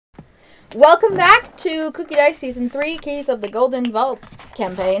Welcome back to Cookie Dice Season 3, Keys of the Golden Vault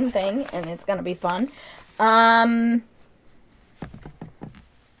campaign thing, and it's gonna be fun. Going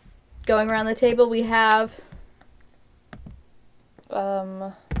around the table, we have...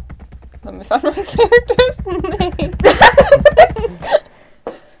 Let me find my character's name.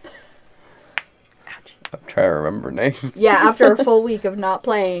 I'm trying to remember names. Yeah, after a full week of not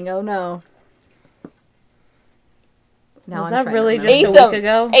playing, oh no. Now Was I'm that trying to really remember. just a week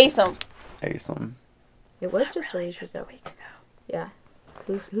ago? Asum. Asom. It was just really just a week ago. Yeah.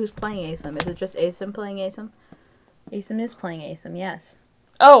 Who's playing Asim? Is it just Asim playing Asim? Asim is playing Asim, yes.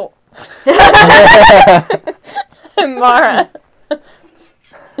 Oh. I'm Mara.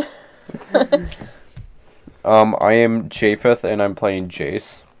 I am Japheth, and I'm playing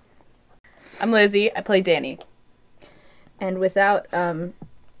Jace. I'm Lizzie. I play Danny. And without TK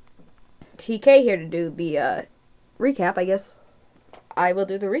here to do the recap, I guess I will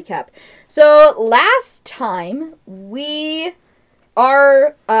do the recap. So last time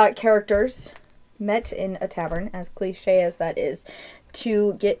our characters met in a tavern, as cliche as that is,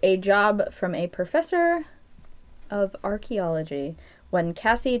 to get a job from a professor of archaeology, one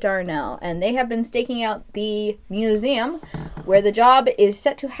Cassie Darnell, and they have been staking out the museum where the job is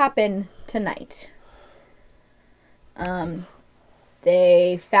set to happen tonight.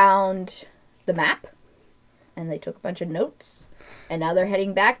 They found the map, and they took a bunch of notes, and now they're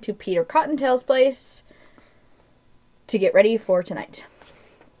heading back to Peter Cottontail's place to get ready for tonight.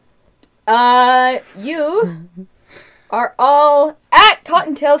 You are all at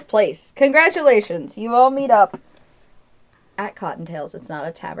Cottontail's place. Congratulations. You all meet up at Cottontail's. It's not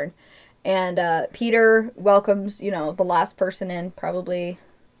a tavern. And Peter welcomes, the last person in, probably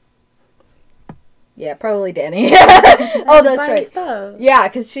Danny. Oh, that's right. Stuff. Yeah,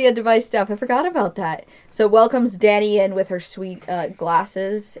 because she had to buy stuff. I forgot about that. So welcomes Danny in with her sweet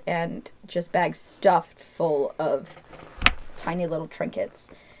glasses and just bags stuffed full of tiny little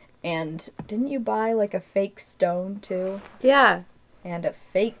trinkets. And didn't you buy like a fake stone too? Yeah. And a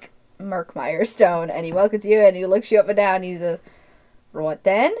fake Murkmire stone. And he welcomes you and he looks you up and down and he says, "What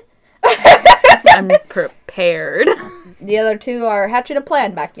then?" I'm prepared. The other two are hatching a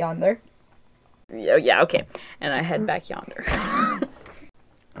plan back yonder. Yeah, okay. And I head back yonder.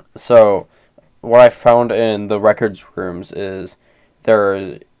 So, what I found in the records rooms is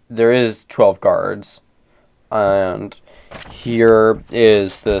there is 12 guards, and here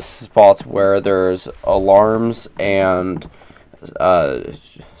is the spots where there's alarms and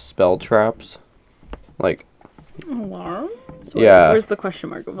spell traps, like Alarm? So yeah. Where's the question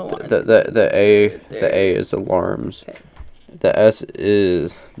mark of alarm? The A is alarms. Okay. The S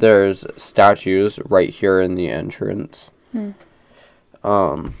is there's statues right here in the entrance. There's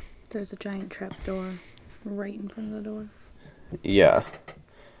a giant trap door right in front of the door. Yeah.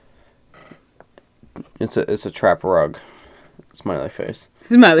 It's a trap rug. Smiley face.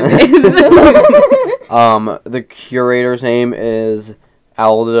 Smiley face. The curator's name is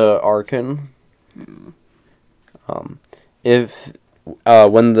Alda Arkin. If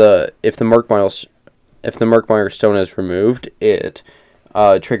the Murkmire stone is removed, it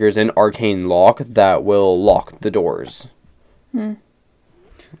triggers an arcane lock that will lock the doors in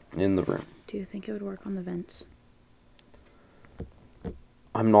the room. Do you think it would work on the vents?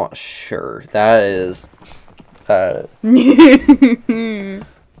 I'm not sure. That's brain.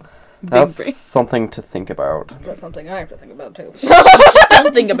 something to think about. That's something I have to think about too.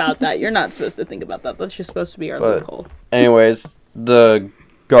 Don't think about that. You're not supposed to think about that. That's just supposed to be our loophole. Anyways, the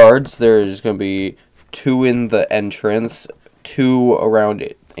guards, there's going to be 2 in the entrance, 2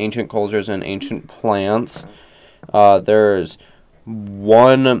 around ancient cultures and ancient plants. There's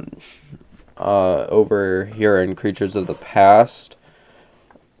 1 over here in Creatures of the Past,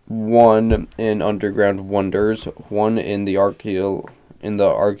 1 in Underground Wonders, 1 in the archaeology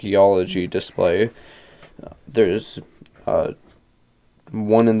display. There's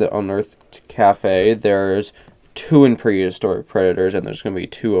 1 in the Unearthed Cafe. There's 2 in Prehistoric Predators, and there's going to be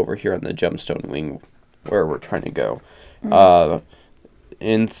 2 over here in the Gemstone Wing where we're trying to go.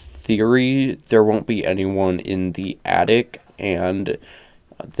 In theory, there won't be anyone in the attic, and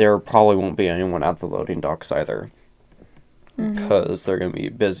there probably won't be anyone at the loading docks either. Because they're going to be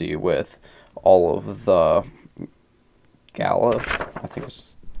busy with all of the gala. I think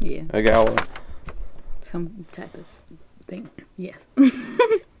it's a gala. Some type of thing. Yes.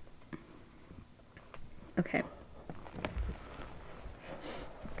 Okay.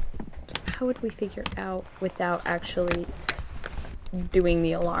 How would we figure out without actually doing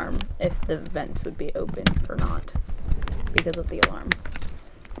the alarm if the vents would be open or not because of the alarm?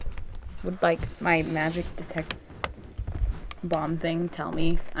 Would, like, my magic detect bomb thing tell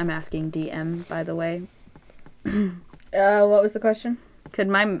me? I'm asking DM, by the way. What was the question? Could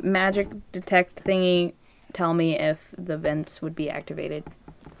my magic detect thingy tell me if the vents would be activated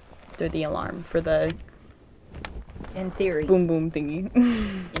through the alarm for the In theory. boom boom thingy?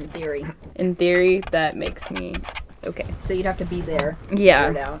 In theory. In theory, that makes me okay. So you'd have to be there. to Yeah.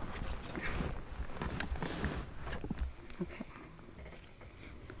 figure it out. Okay.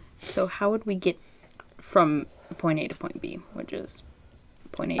 So how would we get from point A to point B, which is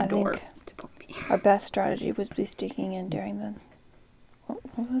point A I door think- to point B? Our best strategy would be sneaking in during the. What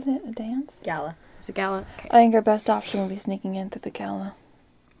was it? A dance? Gala. Is it gala? Okay. I think our best option would be sneaking in through the gala.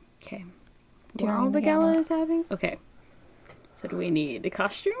 Okay. During While the the gala gala. is having? Okay. So do we need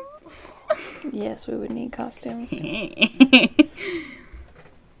costumes? Yes, we would need costumes.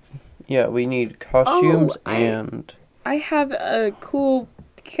 Yeah, we need costumes Oh, and I have a cool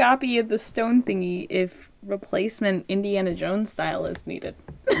copy of the stone thingy if replacement Indiana Jones style is needed.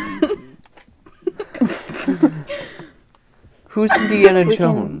 who's Indiana We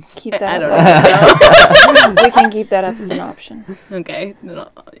can Jones? keep I that. don't know. We can keep that up as an option. Okay. No,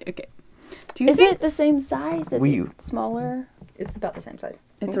 okay. Do you Is think it the same size? Is We- it smaller? It's about the same size.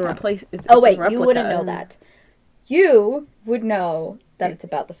 it's a replace? It's, Oh it's a wait, you replica. wouldn't know that. You would know that it's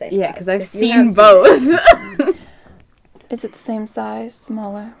about the same Yeah, size. because I've you seen have both. Is it the same size?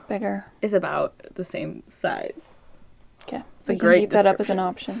 Smaller? Bigger? It's about the same size. Okay. It's a We can great keep that up as an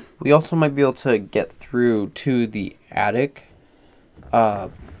description. option. We also might be able to get through to the attic, but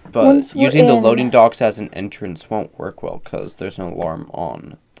Once we're using the in- loading docks as an entrance won't work well because there's an alarm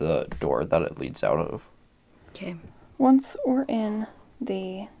on the door that it leads out of. Okay. Once we're in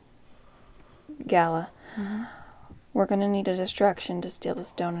the gala, we're gonna need a distraction to steal the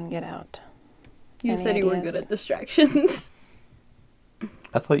stone and get out. You Any said you were ideas? good at distractions.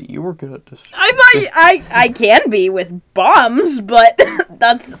 I thought you were good at this. I thought I can be with bombs, but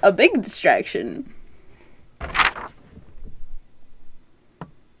that's a big distraction.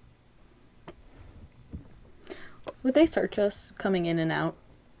 Would they search us coming in and out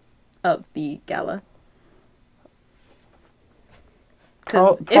of the gala?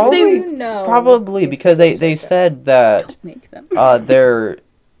 'Cause if Probably- they You know. Probably because they said that make them, they're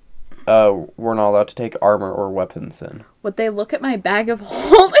we're not allowed to take armor or weapons in. would they look at my bag of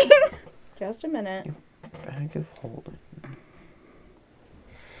holding? Just a minute. Bag of holding.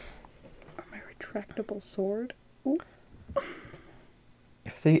 My retractable sword.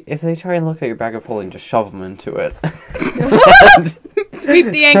 If they try and look at your bag of holding, just shove them into it. Sweep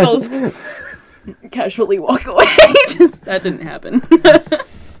the ankles. Casually walk away. Just that didn't happen.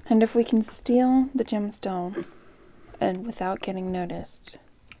 And if we can steal the gemstone and without getting noticed,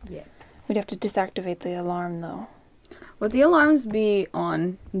 Yeah. we'd have to deactivate the alarm though. Would the alarms be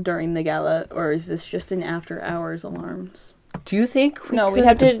on during the gala, or is this just an after hours alarms? Do you think we No, we'd could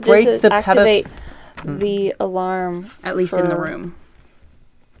have to break the deactivate pedestal? the alarm. At least in the For room.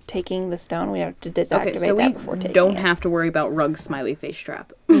 Taking the stone, we have to deactivate Okay, so that before we taking don't it. have to worry about rug smiley face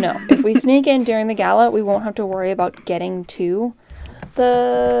trap. No, if we sneak in during the gala, we won't have to worry about getting to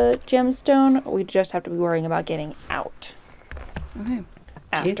the gemstone. We just have to be worrying about getting out Okay. Do you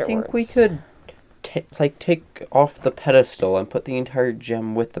afterwards. think we could take off the pedestal and put the entire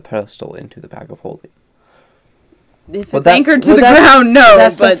gem with the pedestal into the bag of holding? If Well, it's that's- anchored to well, the that's- ground, no.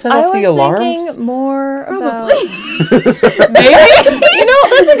 that's But set I off the was alarms. thinking more about. maybe. You know,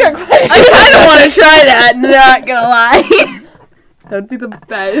 that's a good question. I kind of want to try that. Not gonna lie. That would be the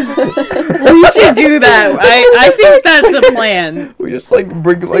best. We should do that. I think that's a plan. We just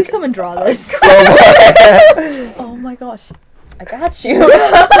bring Like someone draw this. Oh my gosh. I got you.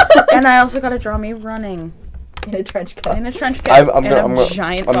 And I also gotta draw me running In a trench coat. in a trench coat I'm and a gonna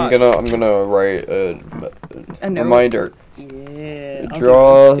giant I'm box. gonna write a note. reminder. Yeah.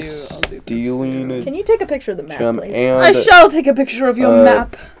 Draw I'll do this too. stealing a Can you take a picture of the map, gem please? I and shall take a picture of your uh,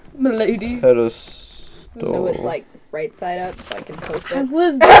 map, milady. pedestal. So it's like right side up, so I can post I it.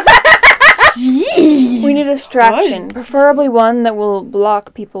 was. Jeez. We need a distraction, preferably one that will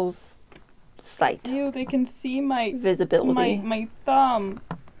block people's sight, Ew, they can see my visibility. my thumb.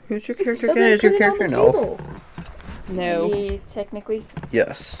 Who's your character So again? then Is your put it on character an the elf? table. No. Yeah, technically,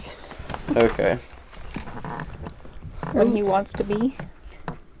 Yes. Okay. when he wants to be.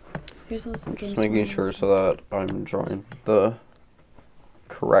 Here's those Just making sure so that I'm drawing the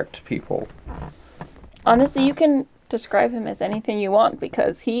correct people. Honestly, you can describe him as anything you want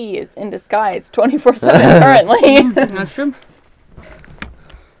because he is in disguise 24/7 currently. That's true.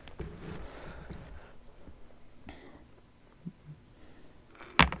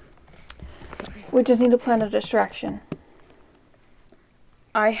 We just need to plan a distraction.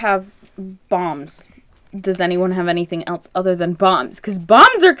 I have bombs does anyone have anything else other than bombs? Because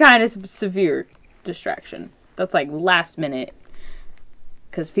bombs are kind of severe distraction. That's like last minute.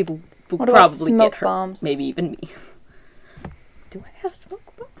 Because people will What about probably smoke get hurt. bombs? Maybe even me. Do I have smoke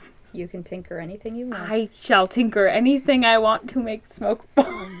bombs? You can tinker anything you want. I shall tinker anything I want to make smoke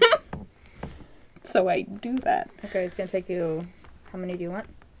bomb. So I do that. Okay, it's gonna take you. How many do you want?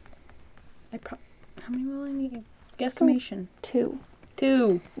 How many will I need? Guesstimation. 2.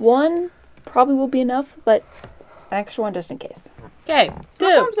 2. 1 probably will be enough, but an extra one just in case. Okay. Smoke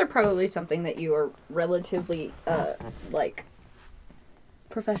 2. bombs are probably something that you are relatively, like,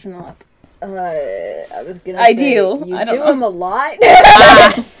 Professional at. I was gonna Ideal. say, you I don't do know. them a lot.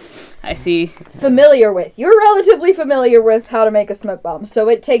 I see. Familiar with. You're relatively familiar with how to make a smoke bomb, so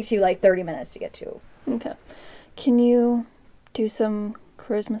it takes you like 30 minutes to get to. Okay. Can you do some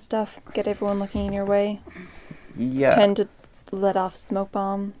charisma stuff? Get everyone looking in your way? Yeah. Tend to let off smoke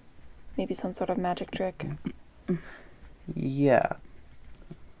bomb? Maybe some sort of magic trick? Yeah.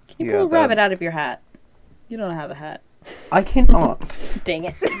 Can you Yeah, pull a that- rabbit out of your hat? You don't have a hat. I cannot. Dang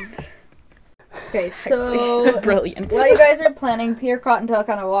it. Okay, That's so brilliant. while you guys are planning, Peter Cottontail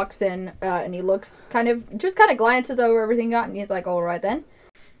kind of walks in and he looks kind of glances over everything you got and he's like, all right then.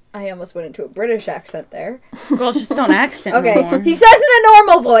 I almost went into a British accent there. Girls just don't accent Okay, no more. he says in a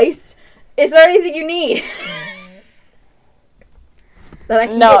normal voice, is there anything you need? That I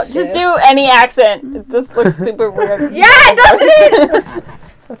can No, get just you? do any accent. This looks super weird. Yeah, it doesn't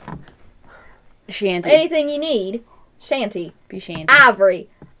it? Shanty. Anything you need. Shanty. Be shanty. Ivory.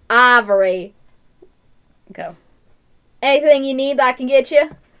 Ivory. Go. Anything you need that I can get you?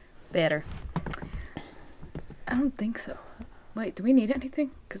 Better. I don't think so. Wait, do we need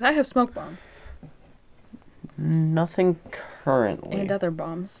anything? Because I have smoke bomb. Nothing currently. And other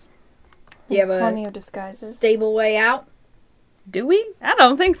bombs. Do you have Plenty a of disguises. stable way out? Do we? I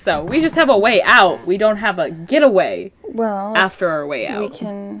don't think so. We just have a way out. We don't have a getaway Well, after our way we out.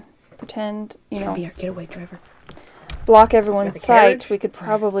 can pretend, Be our getaway driver. block everyone's With a sight. carriage? We could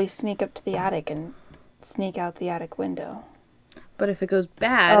probably sneak up to the attic and sneak out the attic window. But if it goes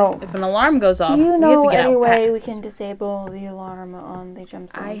bad, Oh. if an alarm goes off, Do you we have know to get any out way we fast. can disable the alarm on the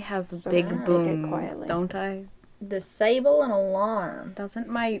gemstone? I have So big we can take it boom, quietly. don't I? Disable an alarm. Doesn't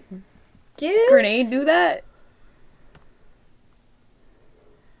my Give grenade do that?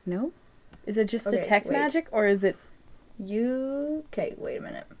 No? Is it just Okay, detect wait. magic, or is it... you. Okay, wait a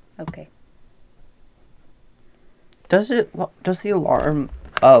minute. Okay. Does the alarm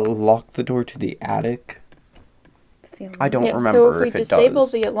lock the door to the attic? I don't Yeah, remember so if we if it disable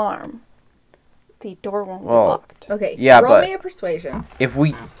does. the alarm, the door won't Well, be locked. Okay, Yeah, roll but- me a persuasion. If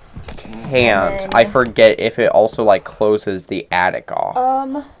we can't, And I then- forget if it also like closes the attic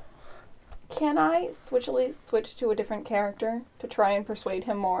off. Can I switch to a different character to try and persuade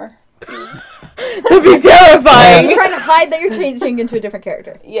him more? That'd be Are terrifying! you trying to hide that you're changing into a different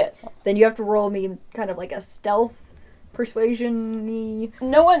character? Yes. Then you have to roll me kind of like a stealth persuasion-y.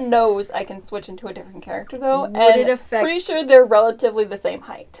 No one knows I can switch into a different character though, Would and it affect- pretty sure they're relatively the same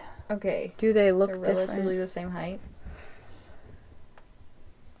height. Okay, Do they look they're different? relatively the same height.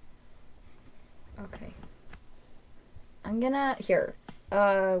 Okay. I'm gonna here.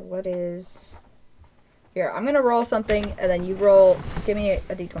 What is? Here, I'm gonna roll something, and then you roll. Give me a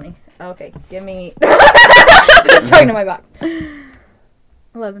d20. Okay, give me. Just talking to my bot.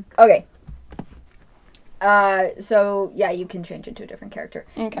 11. Okay. So yeah, you can change into a different character.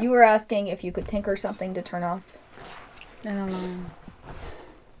 Okay. You were asking if you could tinker something to turn off. I don't know.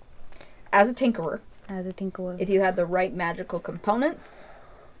 As a tinkerer, I had to think of if you had the right magical components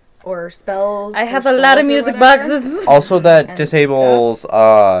or spells. I or have a lot of spells or music whatever, boxes. Also, that and disables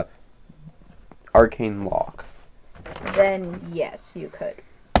arcane lock. Then yes, you could.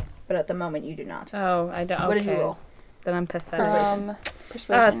 But at the moment, you do not. Oh, I don't. What did you roll? Then I'm pathetic. Persuasion.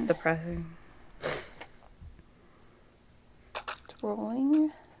 That's depressing.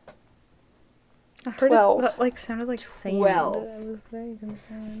 Rolling. I heard 12. That like sounded like sand. 12. I was very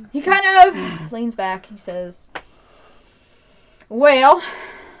concerned. He kind of leans back. He says, "Well,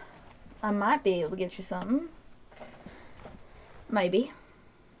 I might be able to get you something. Maybe."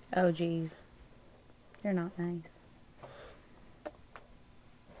 Oh jeez, you're not nice.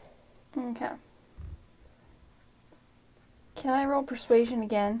 Okay. Can I roll persuasion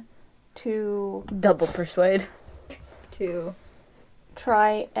again to Double persuade. To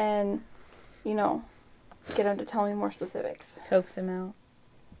try and, get him to tell me more specifics? Coax him out.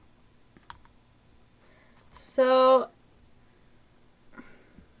 so.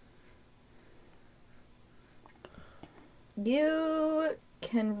 You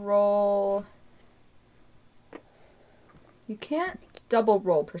can roll. You can't double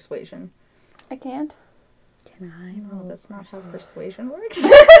roll persuasion. I can't. Can I No, roll? that's not how persuasion works.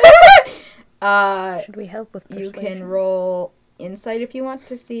 Should we help with You persuasion? can roll insight if you want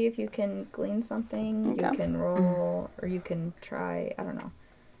to see if you can glean something. You Okay. can roll, or you can try, I don't know.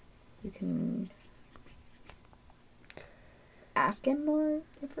 You can ask him more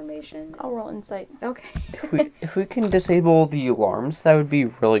information. I'll roll insight. Okay. If we can disable the alarms, that would be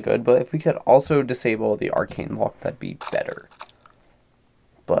really good. But if we could also disable the arcane lock, that'd be better.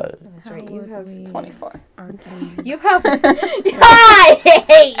 But That's How right. You would have. we 24. arcane? You have. I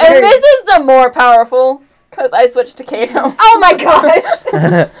hate And your- this is the more powerful, because I switched to Kato. Oh my gosh!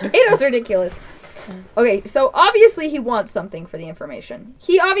 Kato's ridiculous. Okay, so obviously he wants something for the information.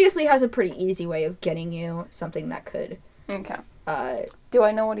 He obviously has a pretty easy way of getting you something that could, Okay. uh, Do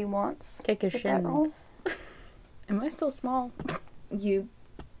I know what he wants? Take a with that shin. roll? Am I still small? you,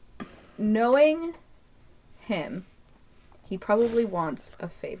 knowing him, he probably wants a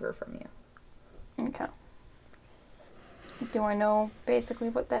favor from you. Okay. Do I know basically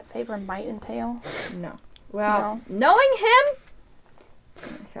what that favor might entail? No. Well, knowing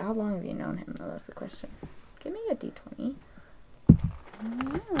him, how long have you known him, though? That's the question. Give me a d20.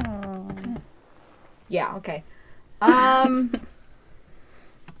 Oh. Yeah, okay.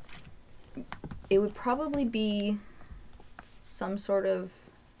 It would probably be some sort of.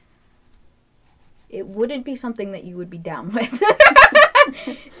 It wouldn't be something that you would be down with.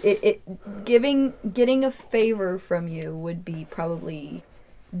 Getting a favor from you would be probably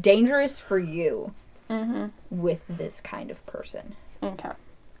dangerous for you Mm-hmm. with this kind of person. Okay.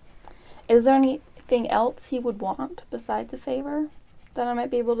 Is there anything else he would want besides a favor that I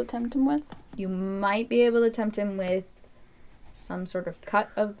might be able to tempt him with? You might be able to tempt him with some sort of cut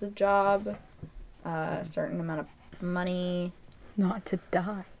of the job, a certain amount of money, Not to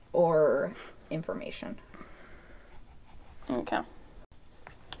die. or information. Okay.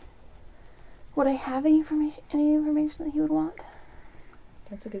 Would I have any information that he would want?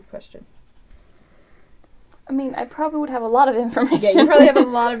 That's a good question. I mean, I probably would have a lot of information. Yeah, you probably have a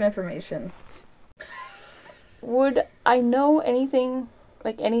lot of information. Would I know anything,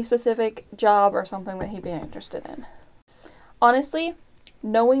 like any specific job or something that he'd be interested in? Honestly,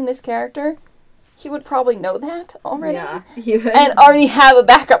 knowing this character, he would probably know that already. Yeah, you would. And already have a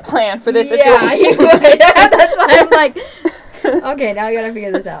backup plan for this Yeah, situation. you would. That's why I'm like, okay, now I gotta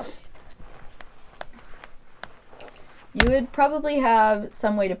figure this out. You would probably have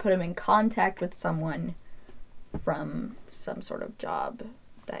some way to put him in contact with someone from some sort of job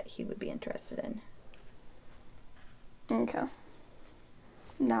that he would be interested in. Okay.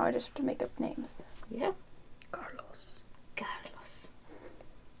 Now I just have to make up names. Yeah. Carlos. Carlos,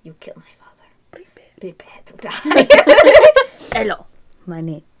 you killed my father. Prepare. Prepare to die. Hello. My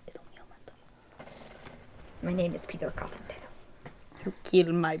name is Onyomato. My name is Peter Cottontail. You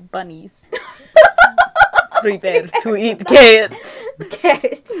kill my bunnies. Prepare to eat cats.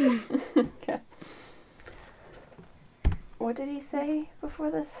 Carrots. Okay. What did he say before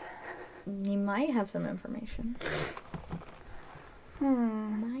this? He might have some information.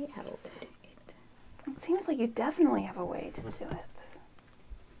 Might have a way. It seems like you definitely have a way to do it.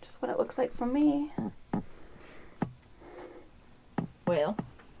 Just what it looks like from me. Well,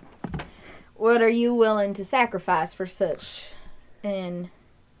 what are you willing to sacrifice for such an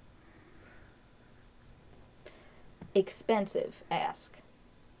expensive ask?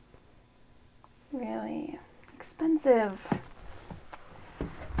 Really expensive.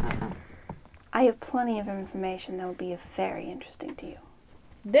 I have plenty of information that would be very interesting to you.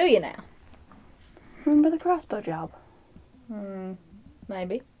 Do you now? Remember the crossbow job?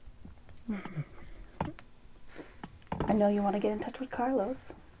 Maybe. I know you want to get in touch with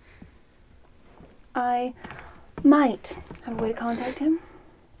Carlos. I might have a way to contact him.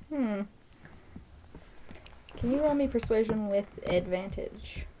 Can you roll me persuasion with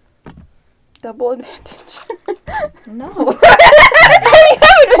advantage? Double advantage. No.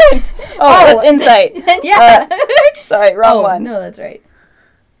 Oh, that's insight. Yeah. Sorry, wrong one. No, that's right.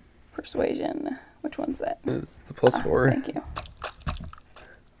 Persuasion. Which one's that? it's the +4. Thank you.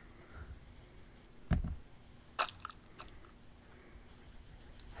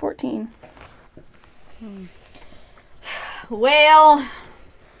 $14. Well,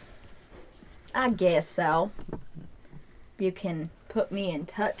 I guess so. You can put me in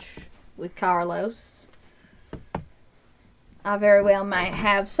touch with Carlos. I very well might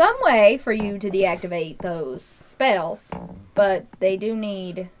have some way for you to deactivate those spells, but they do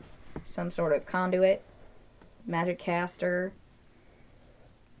need some sort of conduit, magic caster.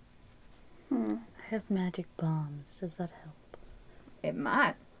 I have magic bombs. Does that help? It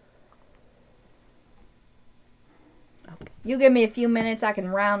might. You give me a few minutes, I can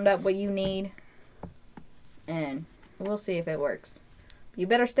round up what you need. and we'll see if it works. You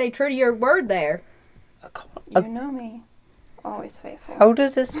better stay true to your word there. You know me. Always faithful. How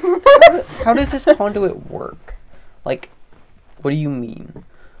does this conduit work? Like, what do you mean?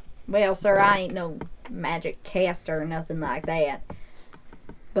 Well, sir, I ain't no magic caster or nothing like that.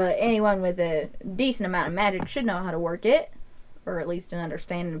 But anyone with a decent amount of magic should know how to work it. Or at least an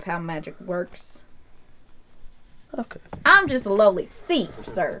understanding of how magic works. Okay. I'm just a lowly thief,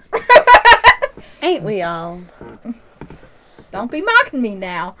 sir. Ain't we all? Don't be mocking me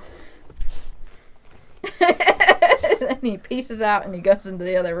now. And he pieces out and he goes into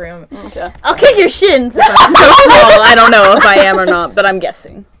the other room. Okay. I'll kick your shins if I'm so small. I don't know if I am or not, but I'm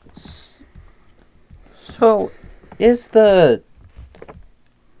guessing. So, is the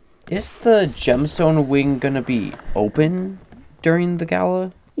gemstone wing gonna be open during the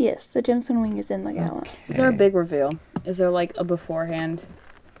gala? Yes, the gemstone wing is in the gala. Is there a big reveal? Is there like a beforehand?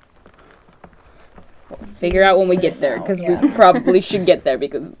 We'll figure out when we get there, because Yeah. we probably should get there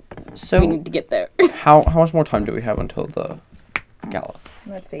because we So, need to get there. how much more time do we have until the gala?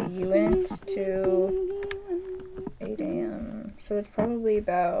 Let's see, you went to 8 a.m. So it's probably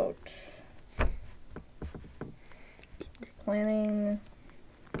about planning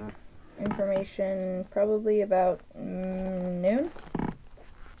information, probably about noon.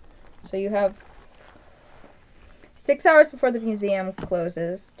 So you have 6 hours before the museum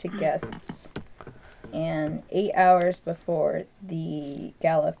closes to guests and 8 hours before the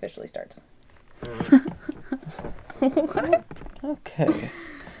gala officially starts. Okay.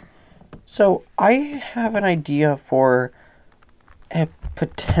 So, I have an idea for a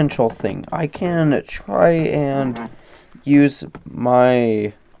potential thing. I can try and use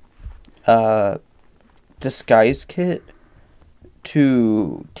my disguise kit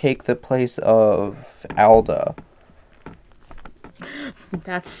to take the place of Alda.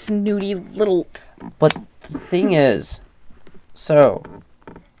 That snooty little... But the thing is, so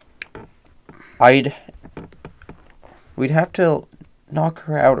we'd have to knock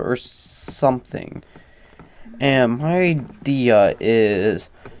her out or something. And my idea is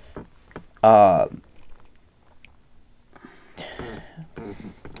I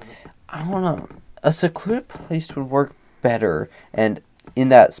don't know, a secluded place would work better, and in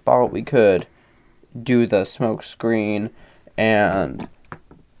that spot we could do the smoke screen, and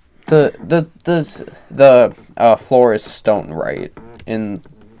the floor is stone, right, in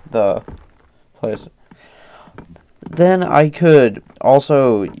the place. Then I could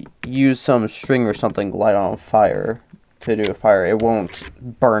also use some string or something, light on fire to do a fire. It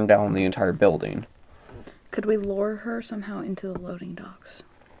won't burn down the entire building. Could we lure her somehow into the loading docks?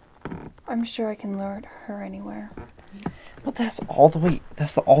 I'm sure I can lure her anywhere. But that's all the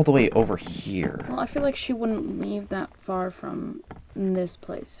way over here. Well, I feel like she wouldn't leave that far from this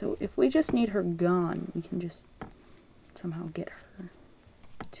place. So if we just need her gone, we can just somehow get her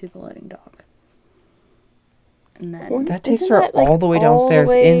to the loading dock. And then... That takes Isn't her that, like, all the way all the downstairs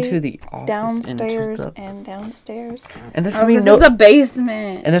way into the office. Downstairs into the, and downstairs. and there's Oh, gonna be this no is a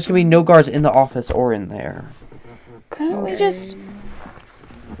basement! and there's gonna be no guards in the office or in there. Couldn't we just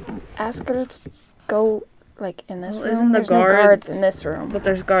ask her to go, like, in this Well, room? isn't the There's no guards guards- in this room. But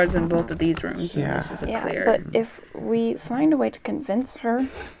there's guards in both of these rooms. Yeah. And this is a Yeah, clear... but if we find a way to convince her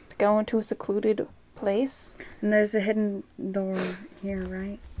to go into a secluded place, And there's a hidden door here,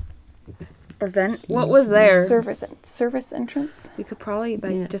 right? Or vent? What was there? service entrance. We could probably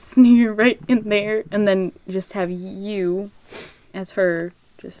like Yeah. just sneak right in there and then just have you as her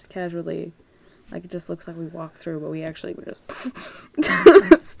just casually, like, it just looks like we walked through, but we actually were just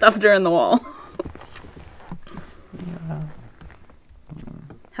stuffed her in the wall. Yeah.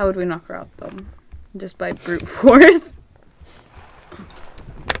 How would we knock her out though? Just by brute force?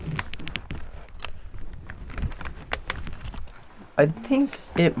 I think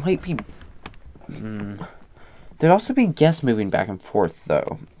it might be. There'd also be guests moving back and forth,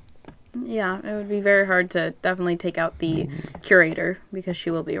 though. Yeah, it would be very hard to definitely take out the curator because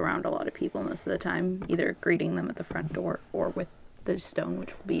she will be around a lot of people most of the time, either greeting them at the front door or with the stone, which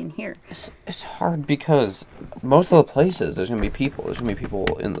will be in here. It's hard because most of the places there's gonna be people. There's gonna be people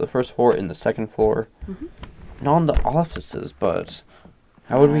in the first floor, in the second floor, not in the offices. But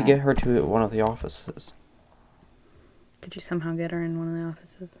how would we get her to one of the offices? Could you somehow get her in one of the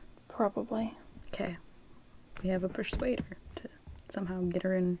offices? Probably. Okay. We have a persuader to somehow get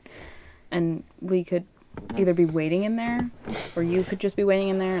her in. And we could either be waiting in there, or you could just be waiting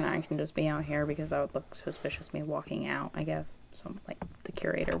in there, and I can just be out here because that would look suspicious, me walking out, I guess. So, like, the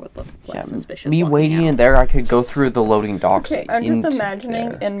curator would look less suspicious. Me walking waiting out. in there, I could go through the loading docks. Okay, I'm into just imagining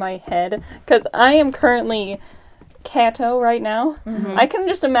there. in my head, because I am currently Kato right now. I can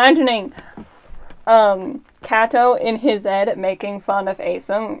just imagining Kato in his head making fun of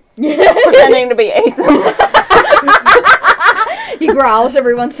Asim, pretending to be Asim. He growls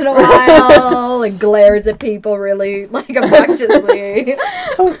every once in a while and glares at people really, like, obnoxiously.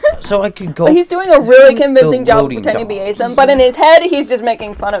 So I could go. But he's doing a really The convincing job of loading pretending to be docks. Asim, but in his head, he's just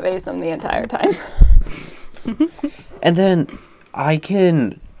making fun of Asim the entire time. And then I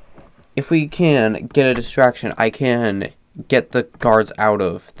can, if we can get a distraction, I can get the guards out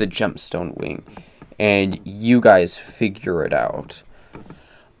of the gemstone wing, and you guys figure it out.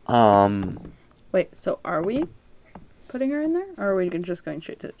 Wait, so are we putting her in there? Or are we just going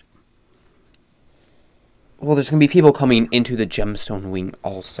straight to it? Well, there's gonna be people coming into the gemstone wing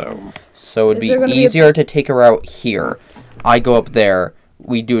also, so it'd Is there be gonna be a- easier to take her out here. I go up there,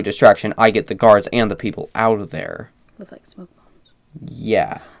 we do a distraction, I get the guards and the people out of there. With, like, smoke bombs.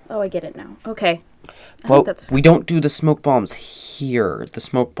 Yeah. Oh, I get it now. Okay. I Well, think that's... we don't do the smoke bombs here. The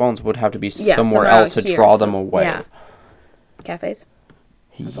smoke bombs would have to be Yeah, somewhere somewhere else to out here, draw so- them away. yeah. Cafes.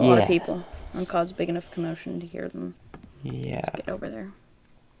 That's a lot of people. And cause big enough commotion to hear them Yeah. get over there.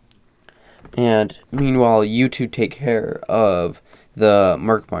 And meanwhile, you two take care of the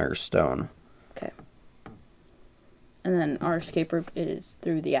Murkmire stone. Okay. And then our escape route is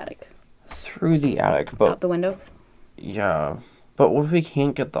through the attic. Through the attic, but Out the window. yeah. But what if we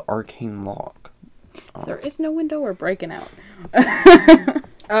can't get the arcane lock? If there is no window, we're breaking out.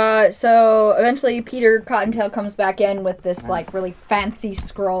 So eventually Peter Cottontail comes back in with this, like, really fancy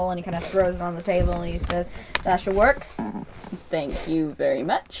scroll, and he kind of throws it on the table, and he says, "That should work." Thank you very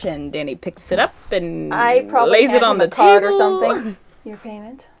much. And Danny picks it up and I probably lays it hand on him the a card table or something. Your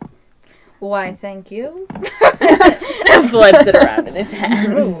payment. Why, thank you. Flips it around in his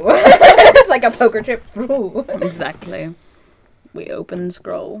hand. Ooh. It's like a poker chip. Ooh. Exactly. We open the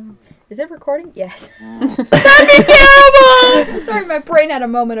scroll. Is it recording? Yes. That'd be terrible! Sorry, my brain had a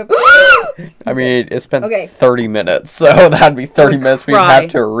moment of. I mean, it's been Okay. 30 minutes, so that'd be 30 minutes we'd cry. have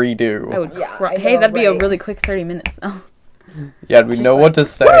to redo. I would Yeah, cry. I Hey, know, that'd be a right? really quick 30 minutes, though. Yeah, we know what to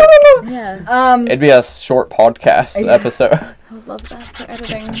say. Yeah. It'd be a short podcast Yeah. episode. I would love that for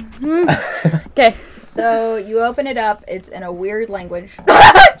editing. Okay. So you open it up. It's in a weird language.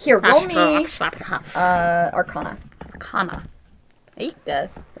 Here, roll me. Arcana. Kana. Eita.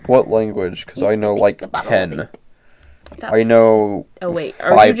 What language? Because I know like The bottle 10. I know. Oh, wait. Are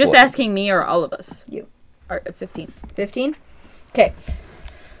you 5 just lang- asking me or all of us? You. Or 15. 15. Okay.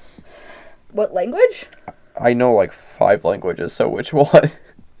 What language? I know like 5 languages, so which one?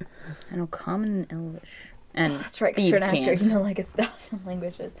 I know Common and Elvish. And That's right. 'Cause Thieves' you're an actor. Cant. You know like 1,000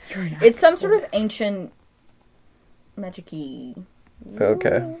 languages. It's some sort of ancient, magic-y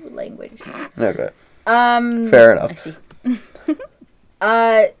Okay. language. Okay. I Fair enough. see.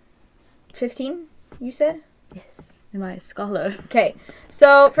 15. You said. Yes. Am I a scholar? Okay,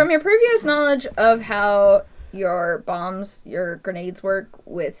 so from your previous knowledge of how your bombs, your grenades work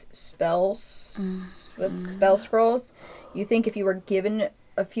with spells, with spell scrolls, you think if you were given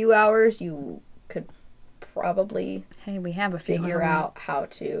a few hours, you could probably Hey, we have a few figure hours. out how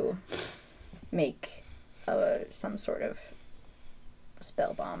to make some sort of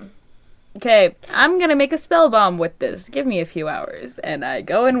spell bomb. Okay, I'm gonna make a spell bomb with this. Give me a few hours, and I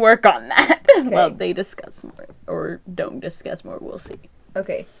go and work on that. Well, they discuss more, or don't discuss more. We'll see.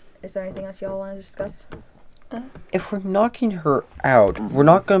 Okay, is there anything else y'all want to discuss? If we're knocking her out, we're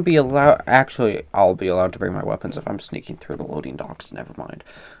not going to be allowed. Actually, I'll be allowed to bring my weapons if I'm sneaking through the loading docks. Never mind.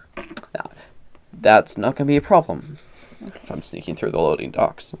 That's not going to be a problem if I'm sneaking through the loading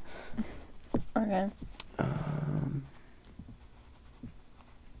docks. Okay.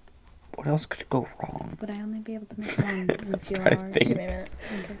 What else could go wrong? Would I only be able to make one in a few I hours? think- Give me a minute.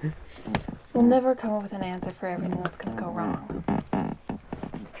 We'll never come up with an answer for everything that's gonna go wrong.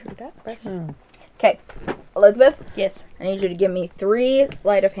 True that. Okay, Elizabeth, Yes. I need you to give me 3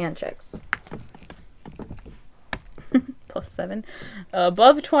 sleight of hand checks. +7.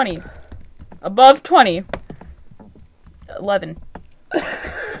 Above 20. Above 20. 11.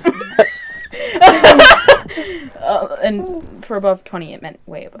 And for above 20, it meant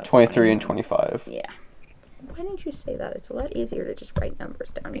way above 23 and 25. Yeah. Why didn't you say that? It's a lot easier to just write numbers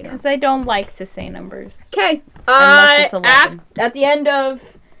down, you know. Because I don't like to say numbers. Okay. Unless it's 11. At the end of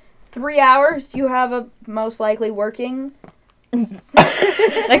 3 hours, you have a most likely working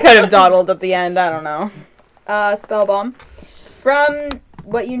I could have dawdled at the end. I don't know. spell bomb. From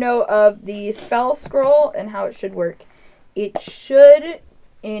what you know of the spell scroll and how it should work, it should,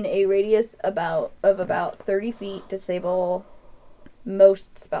 in a radius of about 30 feet, disable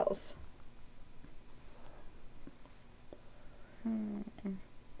most spells.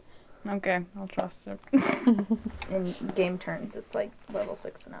 Okay, I'll trust it. In game turns, it's like level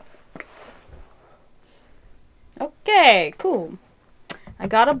 6 and up. Okay, cool. I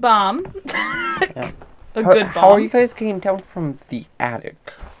got a bomb. Yeah. A good bomb. How are you guys getting down from the attic?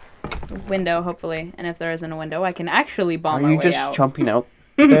 Window, hopefully. And if there isn't a window, I can actually bomb Are my you way just out. jumping out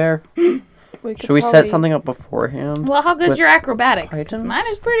there? Should we set something up beforehand? Well, how good's with your acrobatics? 'Cause items? mine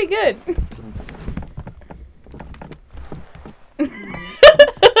is pretty good.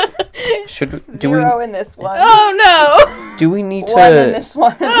 Do we 0 in this one. Oh do we need 1 in to this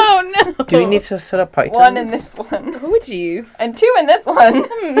one. no! Oh no! do we need to set up items? 1 in this one. Oh jeez. And 2 in this one.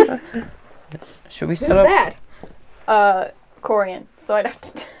 Should we Who's set up? that? Corian. So I'd have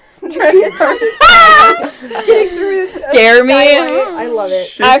to try Getting through this Scare me. skyway. I love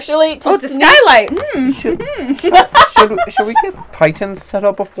it. Actually, to Oh, it's a sneak- skylight. Should we get pythons set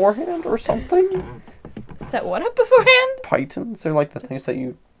up beforehand or something? Set what up beforehand? Pythons, they're like the things that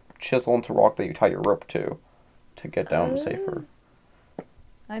you chisel into rock that you tie your rope to get down safer.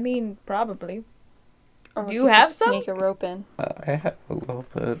 I mean, probably. Or Do we you could have just some? sneak a rope in. I have a little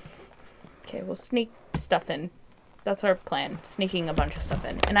bit. Okay, we'll sneak stuff in. That's our plan. Sneaking a bunch of stuff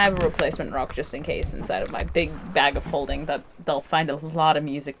in. And I have a replacement rock just in case inside of my big bag of holding that they'll find a lot of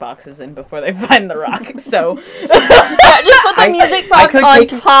music boxes in before they find the rock. So Yeah, just put the music box could on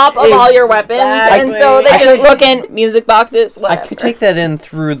take- top of all your weapons, and so Exactly. they I just could- look in music boxes. I Whatever. could take that in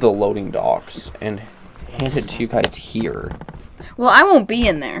through the loading docks and hand it to you guys here. well, I won't be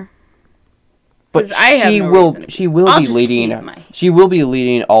in there. But 'Cause I have she no will. reason to She will I'll be just leading. keep my- She will be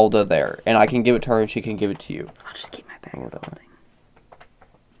leading Alda there, and I can give it to her, and she can give it to you. I'll just keep my bag Or of whatever.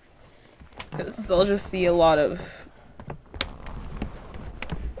 holding. Because they'll just see a lot of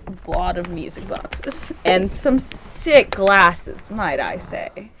music boxes and some sick glasses, might I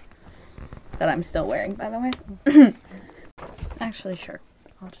say, that I'm still wearing, by the way. Actually, sure,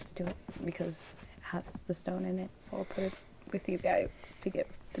 I'll just do it because it has the stone in it, so I'll put it with you guys to do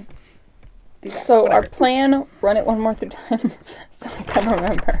that. So whatever. our plan, run it one more through time, so I can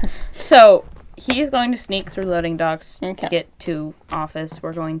remember. So he's going to sneak through loading docks Okay. to get to office.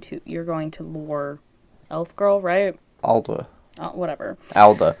 You're going to lure Elf Girl, right? Alda. Whatever.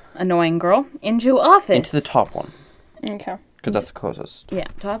 Alda. Annoying girl into office. Into the top one, Okay. because that's the closest. Yeah,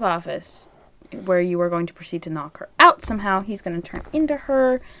 top office, where you are going to proceed to knock her out somehow. He's going to turn into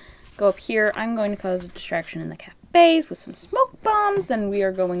her, go up here. I'm going to cause a distraction in the cafes with some smoke bombs, and we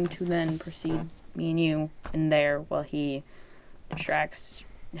are going to then proceed, me and you, in there while he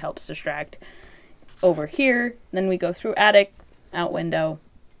helps distract. Over here, then we go through attic, out window,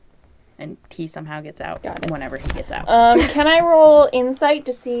 and he somehow gets out Got it. whenever he gets out. Can I roll insight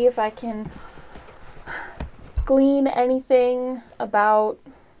to see if I can glean anything about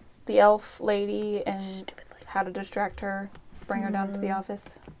the elf lady and how to distract her, bring her down to the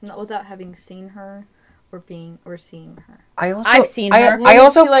office? Not without having seen her or seeing her. I've seen her. I Wouldn't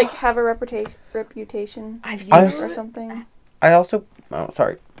also she, like, have a reputation I've or seen her. something? I also. Oh,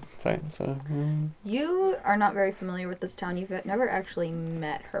 sorry. So. You are not very familiar with this town. You've never actually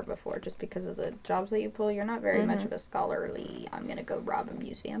met her before, just because of the jobs that you pull. You're not very much of a scholarly, I'm gonna go rob a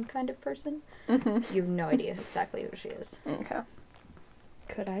museum kind of person. Mm-hmm. You have no idea exactly who she is. Okay.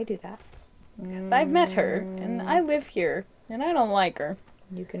 Could I do that? Because I've met her, and I live here, and I don't like her.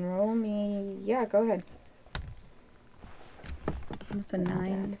 You can roll me. Yeah, go ahead. That's a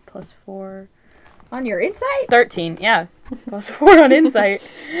 9 plus 4. On your insight? 13, yeah. Plus 4 on insight.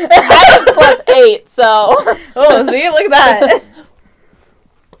 I have plus 8, so. Oh, see? Look at that.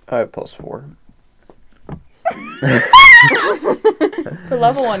 I have +4. The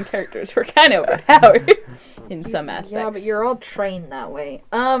level 1 characters were kind of overpowered in some aspects. Yeah, but you're all trained that way.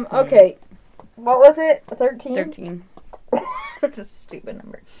 Okay. What was it? 13? 13. That's a stupid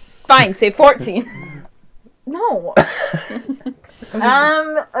number. Fine, say 14. No.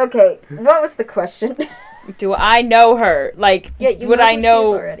 Okay. What was the question? Do I know her? Like, Yeah, you would know I who she is know?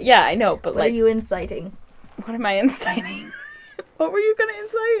 already. Yeah, I know, but What like, are you inciting? what am I inciting? What were you gonna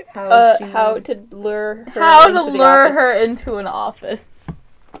incite? How to lure her How into to the lure office. her into an office.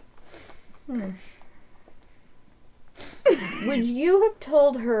 Would you have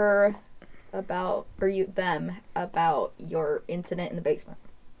told her about, about your incident in the basement?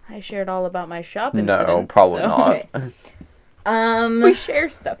 I shared all about my shop No, incident. probably so- not. Okay. We share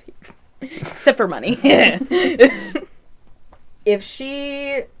stuff here. Except for money. If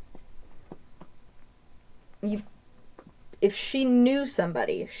she knew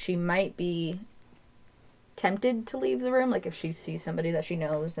somebody, she might be tempted to leave the room. Like if she sees somebody that she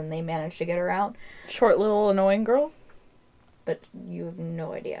knows and they manage to get her out, Short little annoying girl. but you have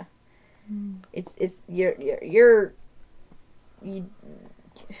no idea. Hmm. You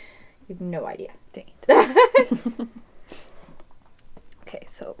have no idea. Dang it. okay,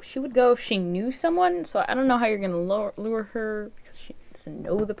 so she would go if she knew someone, so I don't know how you're going to lure her, because she needs to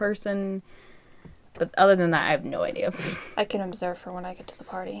know the person. But other than that, I have no idea. I can observe her when I get to the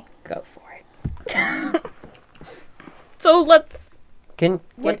party. Go for it. So let's... Can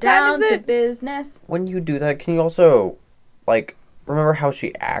What Get down time is to it? business. when you do that, can you also like remember how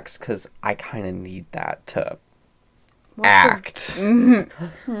she acts? Because I kind of need that to act.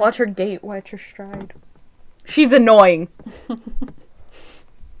 Watch her gait, watch her stride. She's annoying.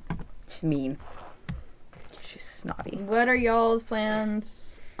 She's mean. She's snotty. What are y'all's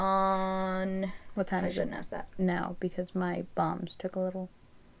plans on... What time I is it shouldn't ask that. now? Because my bombs took a little...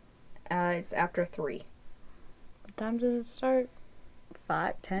 It's after 3. What time does it start?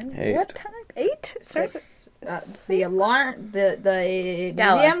 5, 10? 8. What time? 8? Starts at 6. The alarm... The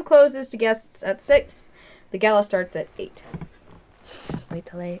Gala. museum closes to guests at 6. The gala starts at 8. Wait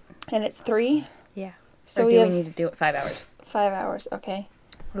till 8. And it's 3? Yeah. So Or we do have we need to do it 5 hours? 5 hours. Okay.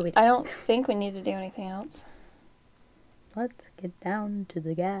 What do we do? I don't think we need to do anything else. Let's get down to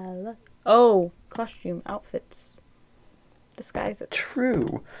the gala. Oh, costume, outfits. Disguises.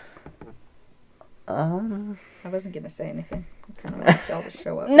 True. I wasn't going to say anything. I kind of want y'all to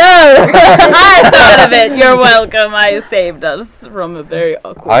show up. No! I thought of it. You're welcome. I saved us from a very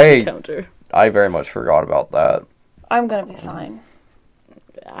awkward encounter. I very much forgot about that. I'm gonna be fine.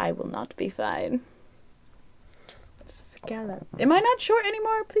 I will not be fine. This is a gala. Am I not short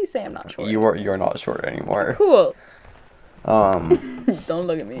anymore? Please say I'm not short. You're not short anymore. Cool. Um, Don't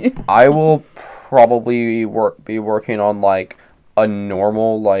look at me. I will probably be working on like a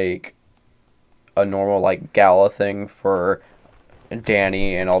normal gala thing for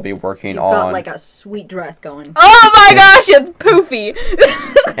Danny, and I'll be working You've on got like a sweet dress going. Oh my gosh, it's poofy.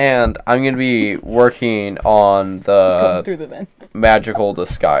 and I'm gonna be working on Going the through the vent. magical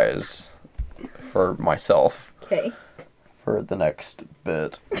disguise for myself Okay. for the next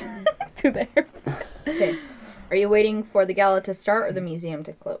bit. To there. Okay. Are you waiting for the gala to start or the museum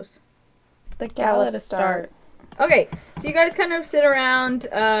to close? The Gala gala to to start. Okay, so you guys kind of sit around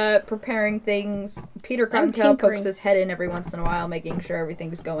preparing things. Peter I'm Cottontail tinkering. pokes his head in every once in a while, making sure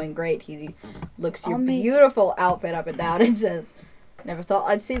everything's going great. He looks your I'll make- beautiful outfit up and down and says, "Never thought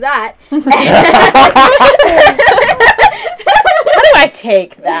I'd see that." How do I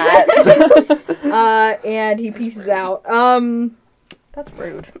take that? And he pieces out. That's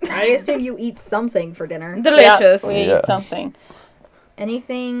rude. I assume you eat something for dinner. Delicious. Yeah, we Yeah. ate something.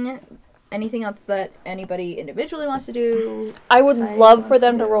 Anything else that anybody individually wants to do? I would Insight love for wants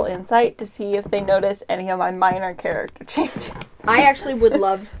them to to roll insight to see if they notice any of my minor character changes. I actually would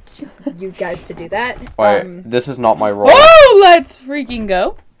love you guys to do that. Wait, this is not my roll. Oh, let's freaking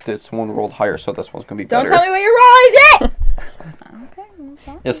go. This one rolled higher, so this one's gonna be Don't better. tell me what your roll is yet!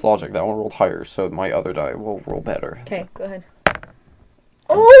 Okay. It's logic. That one rolled higher, so my other die will roll better. Okay, go ahead.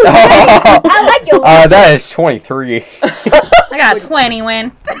 Ooh, I like your That is 23. I got a 20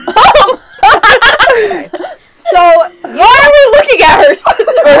 win. So, Why are we looking at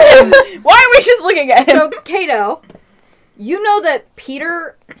her? Why are we just looking at him? so Kato, you know that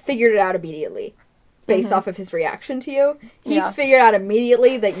Peter figured it out immediately based off of his reaction to you. He Yeah. figured out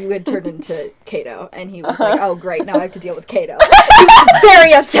immediately that you had turned into Kato, and he was like, "Oh, great! Now I have to deal with Kato." He was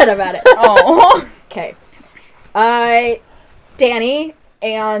very upset about it. Oh. Okay, Danny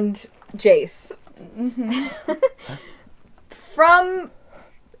and Jace. From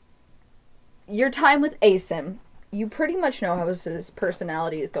your time with Asim, you pretty much know how his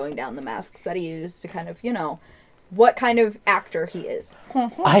personality is going down, the masks that he used to kind of, what kind of actor he is.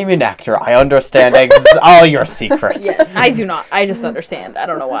 I'm an actor. I understand all your secrets. Yes. I do not. I just understand. I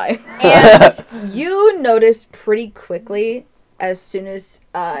don't know why. And you notice pretty quickly, as soon as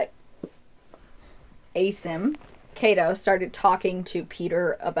Asim, Kato, started talking to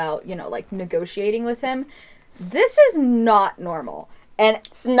Peter about, negotiating with him, this is not normal. And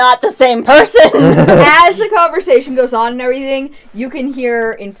It's not the same person. as the conversation goes on and everything, you can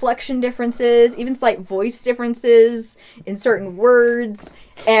hear inflection differences, even slight voice differences in certain words,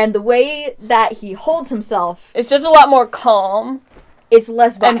 and the way that he holds himself It's just a lot more calm is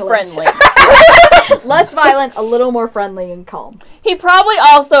less and violent. friendly. Less violent, a little more friendly and calm. He probably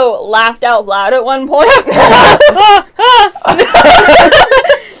also laughed out loud at one point.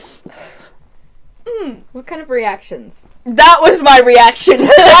 What kind of reactions? That was my reaction.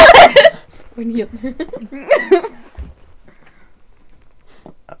 When you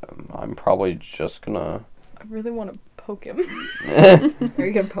I'm probably just gonna. I really want to poke him. Are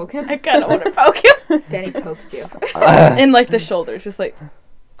you gonna poke him? I kind of want to poke him. Danny pokes you. In like the shoulders, just like,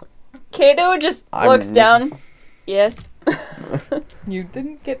 Kato just looks down. Yes. you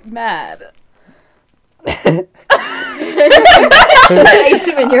didn't get mad. Ace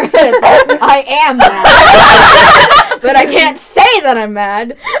in your head. I am mad. But I can't say that I'm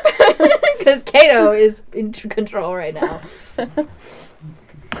mad. Because Kato is in control right now.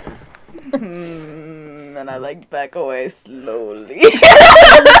 And I like back away slowly.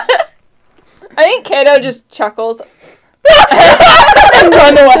 I think Kato just chuckles. And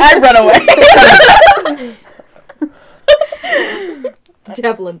run away.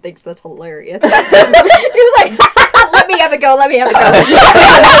 Devlin thinks that's hilarious. He was like, let me have a go, let me have a go.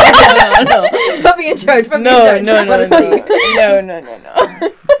 No. Put me in charge, put me No. in charge. Let us see.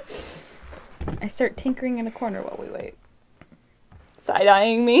 No. I start tinkering in a corner while we wait.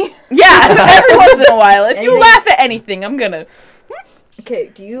 Side-eyeing me. Yeah, every once in a while. If you Anything- laugh at anything, I'm gonna...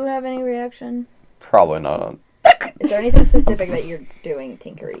 Okay, do you have any reaction? Probably not. Is there anything specific that you're doing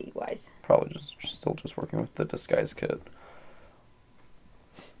tinkery-wise? Probably still just working with the disguise kit.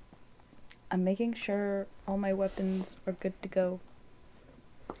 I'm making sure all my weapons are good to go.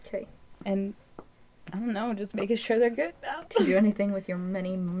 Okay. And, I don't know, just making sure they're good now. Do you do anything with your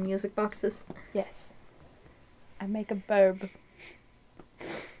many music boxes? Yes. I make a burb.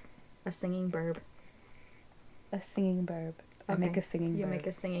 A singing burb. A singing burb. I make a singing You burb. make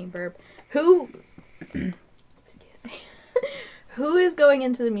a singing burb. Who... Excuse me. Who is going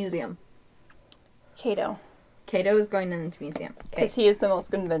into the museum? Kato. Kato is going into the museum. Okay, Because he is the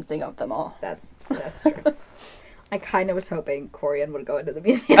most convincing of them all. that's true. I kind of was hoping Corian would go into the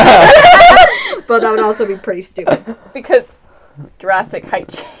museum. But that would also be pretty stupid. Because drastic height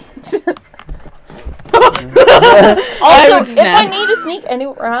change. I Also, would if I snap. need to sneak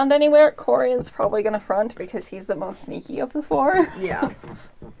around anywhere, Corian's probably gonna front because he's the most sneaky of the four. Yeah.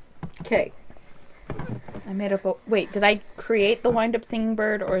 Okay. I made up a... Wait, did I create the wind-up singing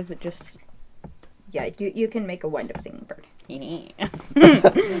bird, or is it just... Yeah, you can make a wind-up singing bird.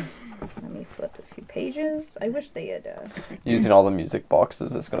 Let me flip a few pages. I wish they had... Using all the music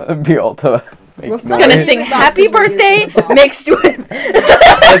boxes is gonna be able to make Well, noise. it's It's gonna Nice. sing Happy Birthday mixed with...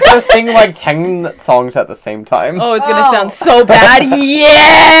 It's gonna sing like 10 songs at the same time. Oh, it's gonna Oh. sound so bad. Yeah!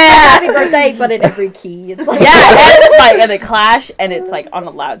 Happy birthday, but in every key. It's like... Yeah, and they clash, and it's like on a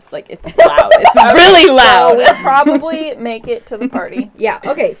loud, like it's loud. It's really So loud. we'll probably make it to the party. Yeah,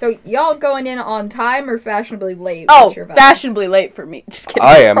 okay, so y'all going in on time or fashionably late? Oh, What's your vibe? fashionably late for me. Just kidding.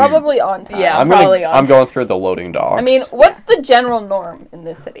 I am. Probably on time. Yeah. I'm probably on I'm going through the loading docks. I mean, what's the general norm in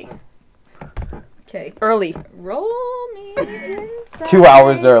this city? Okay, Early. roll me inside. 2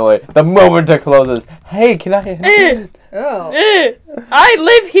 hours early. The moment it closes. Hey, can I? Oh, I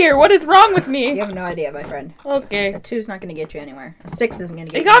live here. What is wrong with you me? have no idea, my friend. Okay. A 2's not gonna get you anywhere. A 6 isn't gonna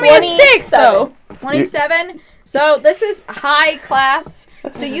get It you got me anywhere. a 6, though. 27. So this is high class.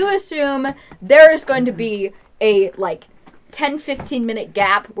 So you assume there is going to be a like 10-15 minute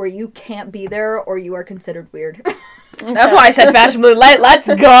gap where you can't be there or you are considered weird. That's why I said fashionably late. Let's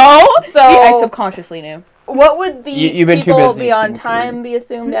go. So- I subconsciously knew. What would the You've been too people busy be on to time be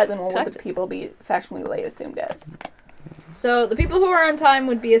assumed as, and what would the Exactly. people be fashionably late assumed as? So the people who are on time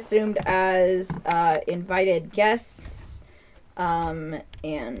would be assumed as invited guests,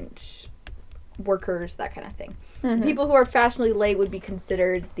 and workers, that kind of thing. Mhm. People who are fashionably late would be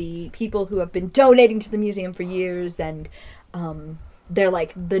considered the people who have been donating to the museum for years, and they're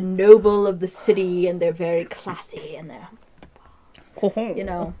like the noble of the city, and they're very classy, and they're, you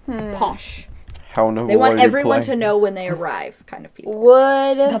know, posh. How no? They want are you everyone to playing? know when they arrive, kind of people.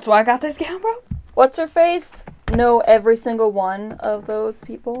 Would That's why I got this gown, bro. what's her face know every single one of those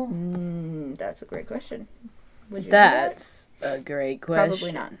people? That's a great question. Would you do that? That's a great question.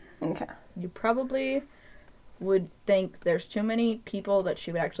 Probably not. Okay. You probably would think there's too many people that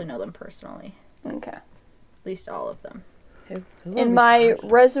she would actually know them personally. Okay. At least all of them. In my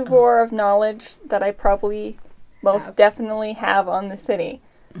reservoir of knowledge that I probably most Have. definitely have on the city,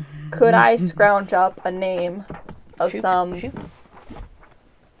 could I scrounge up a name of someone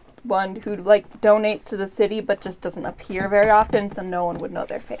who like donates to the city but just doesn't appear very often, so no one would know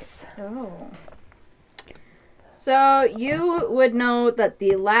their face? Oh. So you would know that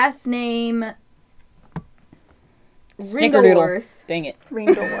the last name Snickerdoodle. Dang it.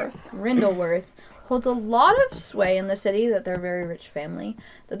 Rindleworth. holds a lot of sway in the city, that they're a very rich family,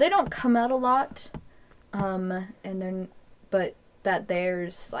 that they don't come out a lot, but that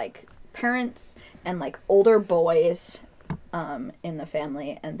there's like parents and like older boys in the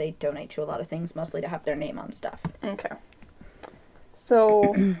family, and they donate to a lot of things, mostly to have their name on stuff. Okay.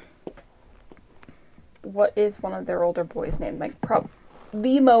 So, what is one of their older boys' name? Like,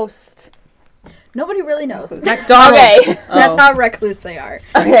 the most. Nobody really knows. McDonald's. Okay. That's Oh. how recluse they are.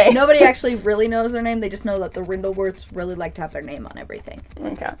 Okay. Nobody actually really knows their name. They just know that the Rindleworths really like to have their name on everything.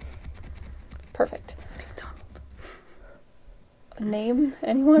 Okay. Perfect. Name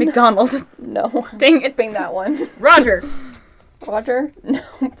anyone? McDonald. No. Dang it. Being that one. Roger. Roger? No,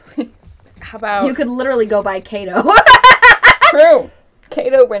 please. How about You could literally go by Kato. True.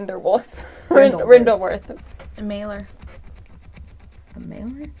 Cato Rinderworth. Rindelworth. Mailer? A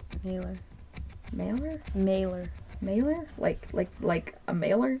mailer? Mailer. Mailer? Mailer. Mailer? Like a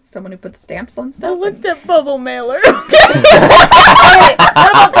mailer? Someone who puts stamps on I stuff? looked at Bubble Mailer. Okay,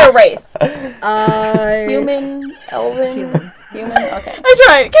 what about their race? Human? Elven? Human. Human? Okay. I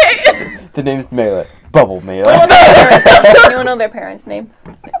tried, okay? The name's Mailer. Bubble Mailer. Anyone know their parents' name?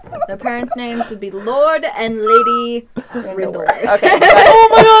 Their parents' names would be Lord and Lady Rindelworth. Okay. Oh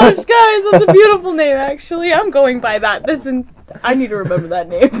my gosh, guys, that's a beautiful name, actually. I'm going by that. I need to remember that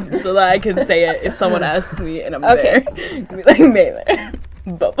name so that I can say it if someone asks me and I'm Okay. there. Be like, Mailer.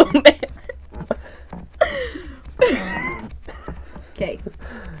 Bubble Mailer. Okay.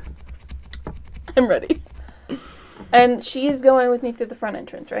 I'm ready. And she's going with me through the front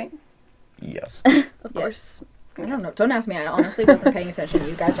entrance, right? Yes. Of course. I don't know. Don't ask me. I honestly wasn't paying attention.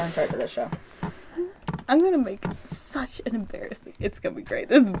 You guys are in charge of this show. I'm gonna make such an embarrassing. It's gonna be great.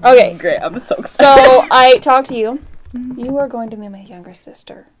 This is Okay. great. I'm so excited. So I talk to you. You are going to be my younger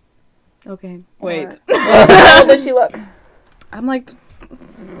sister. Okay. Wait. Or- How old does she look? I'm like,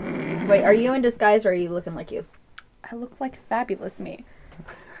 Wait, are you in disguise or are you looking like you? I look like fabulous me.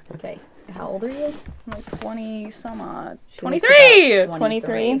 Okay. How old are you? I'm like 20 some odd. She looks 23! about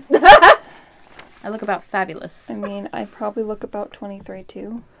 23. I look about fabulous. I mean, I probably look about 23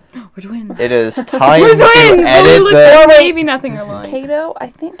 too. We're twins. It is time We're to twins! edit Look, the... maybe nothing alone. Cato, I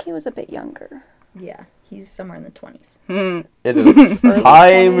think he was a bit younger. Yeah, he's somewhere in the 20s. It is Early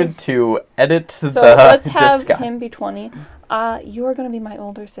time 20s. to edit So the let's have disguise. him be 20. You're gonna be my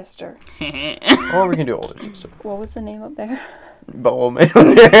older sister. Or we can do older sister. What was the name up there? Bubble Mailer.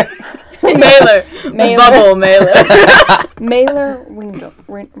 Mailer. Mailer. Bubble Mailer. Mailer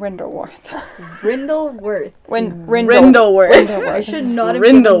Rindelworth. Rindleworth. Rindleworth. I should not have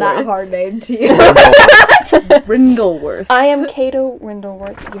given that Rindleworth. hard name to you. Rindleworth. I am Cato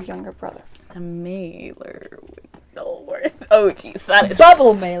Rindelworth, your younger brother. A Mailer Rindleworth. Oh, jeez, that is.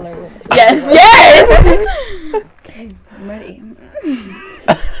 Bubble mailer. Yes, yes! Okay, I'm ready.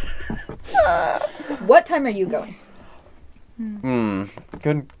 What time are you going?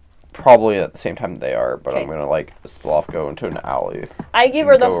 Good. Probably at the same time they are, but I'm Okay. gonna like spill off, go into an alley. I give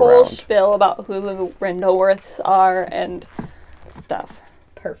her the Go whole around. spiel about who the Rindelworths are and stuff.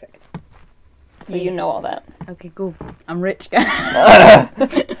 Perfect. So you know all that. Okay, cool. I'm rich, guys.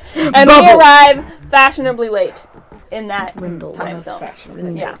 And we arrive fashionably late in that Rindle. time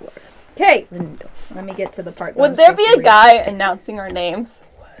zone. Yeah. Okay, let me get to the part. That Would I'm there be supposed a to guy announcing our names?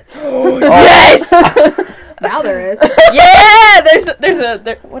 Yes! read. Now there is. Yeah!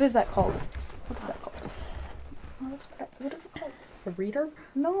 What is that called? What is that called? What is it called? A reader?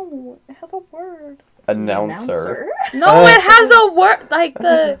 No, it has a word. Announcer. No, it has a word, like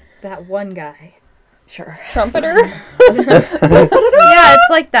the... That one guy. Sure. Trumpeter? Yeah, it's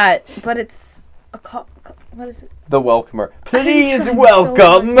like that, but it's a what is it? The welcomer. Please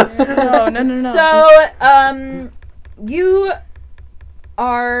welcome. No. So, you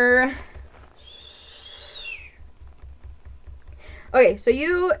are. Okay, so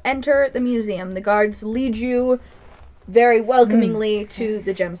you enter the museum. The guards lead you very welcomingly to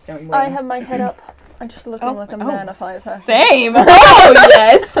the gemstone wing. I have my head up. I'm just looking like a magnifier. Same. Oh,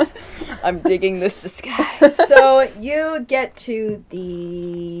 yes. I'm digging this disguise. So you get to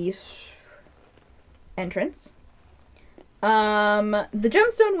the entrance. The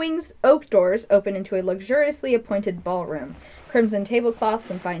gemstone wing's oak doors open into a luxuriously appointed ballroom. Crimson tablecloths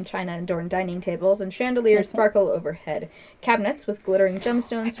and fine china adorn dining tables, and chandeliers sparkle overhead. Cabinets with glittering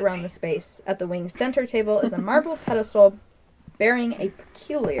gemstones surround the space. At the wing's center table is a marble pedestal bearing a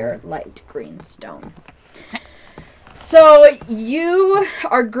peculiar light green stone. So you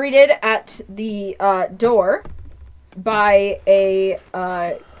are greeted at the door by a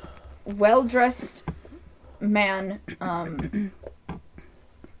well-dressed man.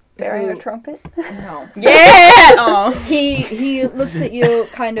 Bearing a who- trumpet? No. Yeah! Oh. He looks at you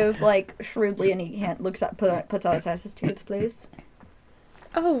kind of like shrewdly, and he looks up, puts out his hands. Says, "Tickets, please."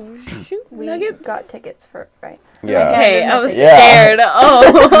 Oh, shoot. We Nuggets. got tickets for, right? Yeah. Okay, I was Yeah. scared.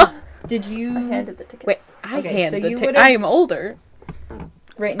 Oh. Did you I handed the tickets. Wait, I Okay, hand so the you ticket. would've- I am older.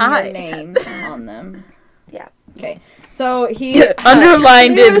 written I- your names on them? Yeah. Okay. So he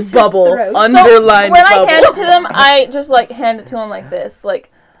Underlined clears in his bubble. throat. Underlined When bubble. I hand it to them, I just like hand it to them like this,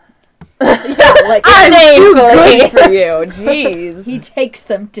 like. Yeah, like I'm too Disdainfully. good for you. Jeez. he takes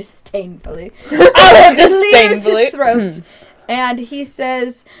them disdainfully. Oh, Clears disdainfully. his throat, and he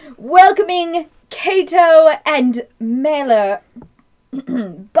says, "Welcoming Cato and Mailer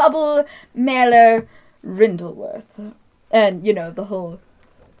Bubble Mailer Rindleworth. And, you know, the whole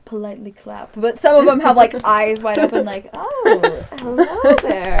politely clap. But some of them have, like, eyes wide open, like, oh, hello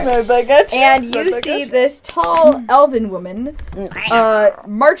there. And you see this tall elven woman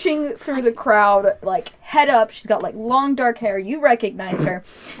marching through the crowd, like, head up. She's got, like, long dark hair. You recognize her.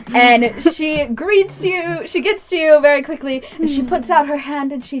 And she greets you. She gets to you very quickly. And she puts out her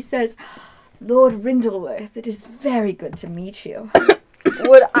hand and she says, Lord Rindleworth, it is very good to meet you.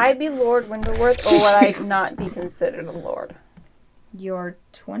 Would I be Lord Rindleworth, or would I not be considered a lord? You're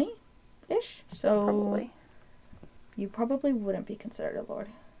 20-ish, so Probably. you probably wouldn't be considered a lord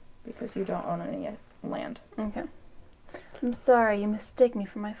because you don't own any land. Okay. I'm sorry, you mistake me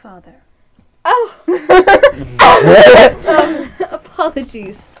for my father. Oh!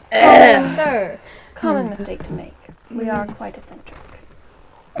 Apologies. Sir. Common mistake to make. We are quite eccentric.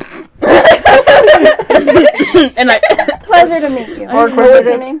 And I Pleasure to meet you. Or What was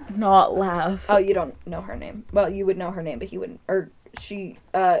your name? not laugh. Oh, you don't know her name. Well, you would know her name, but he wouldn't. Or she,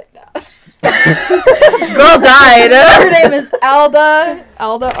 Girl died. her name is Alda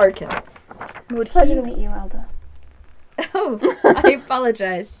Arkin. Pleasure to meet you, Alda. Oh, I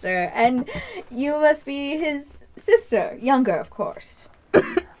apologize, sir. And you must be his sister. Younger, of course.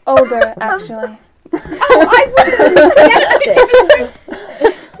 Older, actually. Oh, I wouldn't have guessed it.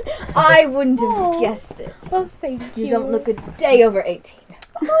 I wouldn't have guessed it. Oh, thank You don't look a day over 18.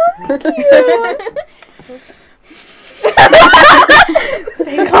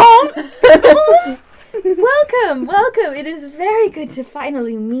 Stay calm. Welcome. It is very good to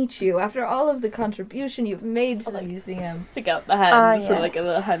finally meet you after all of the contribution you've made to the museum. Stick out the hand for yes. like a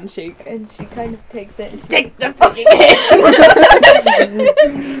little handshake. And she kind of takes it. And Stick the fucking hand.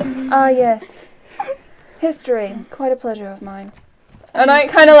 Ah, yes. History. Quite a pleasure of mine. And I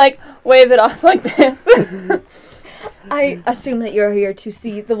kind of like wave it off like this. I assume that you're here to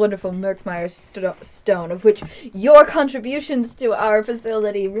see the wonderful Merkmeyer stone, of which your contributions to our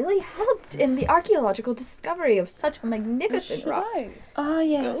facility really helped in the archaeological discovery of such a magnificent rock. Ah,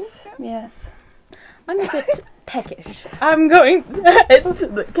 yes. Yes. I'm a bit peckish. I'm going to head to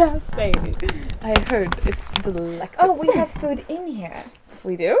the cafe. I heard it's delectable. Oh, we have food in here.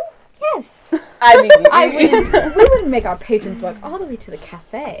 We do? Yes. I mean, We wouldn't make our patrons walk all the way to the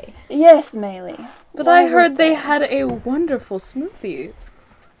cafe. Yes, Maylee. But Why I heard would they had a wonderful smoothie.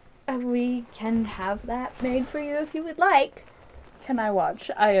 We can have that made for you if you would like. Can I watch?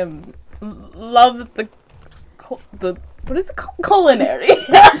 I am love the what is it called? Culinary.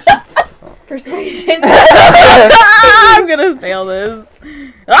 Persuasion. I'm gonna fail this.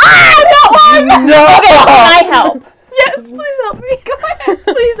 Ah, I got one. No! Can I help? Yes, please help me. Go ahead.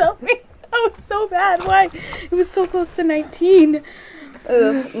 Please help me. That was so bad. Why? It was so close to 19.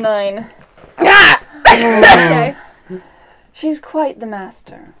 Ugh, 9. Ah! Okay. She's quite the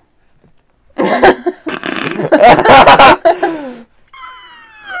master.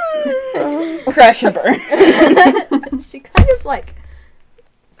 Crash and burn. She kind of like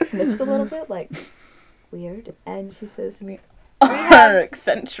sniffs a little bit, like weird, and she says, Are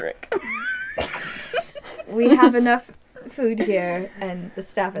eccentric. "We have enough food here, and the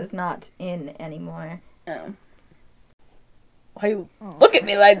staff is not in anymore." Oh. Why you look at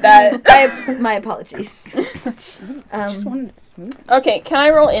me like that? My apologies. I just wanted it smooth. Okay, can I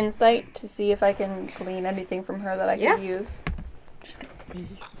roll insight to see if I can glean anything from her that I Yeah. could use? Just gonna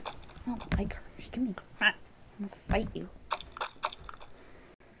leave. I don't like her. She give me. I'm gonna fight you.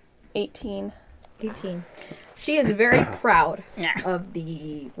 18. 18. She is very proud Yeah. of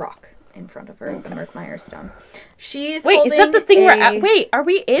the rock in front of her, the Merkmeyer stone. She's Wait, is that the thing we're holding at? Wait, are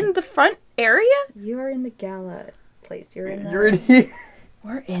we in the front area? You're in the gala place. You're in the... You're in here.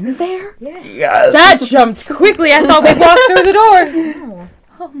 We're in there? Yes. Yes. That jumped quickly. I thought we walked through the door. Oh.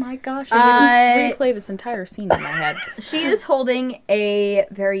 Oh my gosh, I'm I- gonna replay this entire scene in my head. She is holding a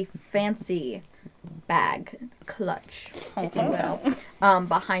very fancy bag, clutch, if you will,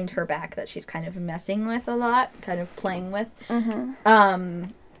 behind her back that she's kind of messing with a lot, kind of playing with. Mm-hmm.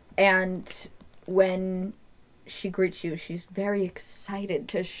 And when she greets you, she's very excited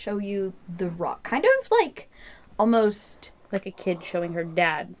to show you the rock. Kind of like almost, Like a kid showing her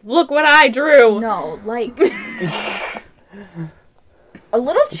dad. Look what I drew! no, like a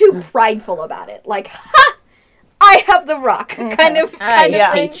little too prideful about it. Like, ha! I have the rock. Kind of I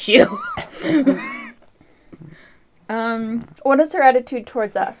thing. hate you. What is her attitude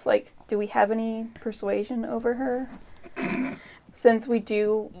towards us? Like, do we have any persuasion over her? Since we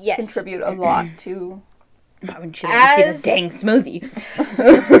do Yes. contribute a lot to... Why wouldn't she let me see As- this dang smoothie?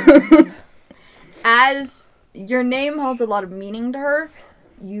 As your name holds a lot of meaning to her,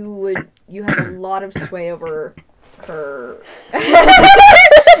 you have a lot of sway over her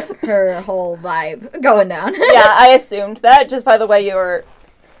her whole vibe going down. Yeah, I assumed that just by the way you were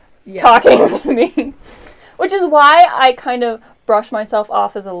talking to me. Which is why I kind of brush myself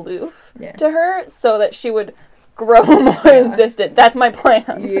off as aloof to her so that she would grow more insistent. That's my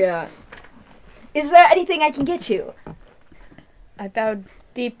plan. Yeah. Is there anything I can get you? I bowed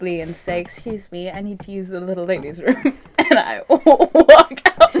deeply and say, "Excuse me, I need to use the little lady's room." And I walk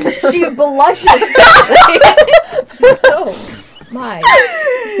out. She blushes. Oh, my.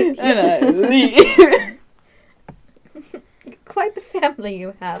 And I leave. Quite the family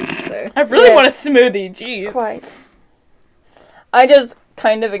you have, sir. I really want a smoothie, jeez. Quite. I just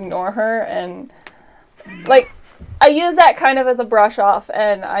kind of ignore her and, like, I use that kind of as a brush off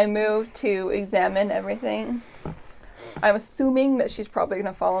and I move to examine everything. I'm assuming that she's probably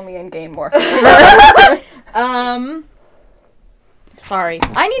going to follow me and gain more. Sorry.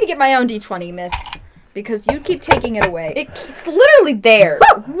 I need to get my own D20, miss. Because you keep taking it away. It's literally there.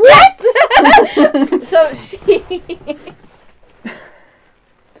 What? So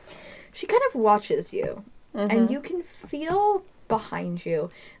she kind of watches you. And you can feel behind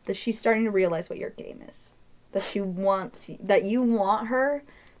you that she's starting to realize what your game is. That you want her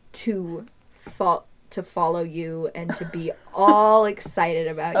to follow you and to be all excited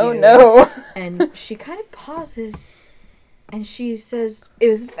about you. Oh no. And she kind of pauses and she says, "It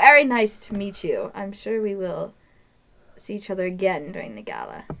was very nice to meet you. I'm sure we will see each other again during the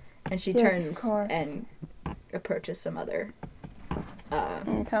gala." And she turns and approaches some other gala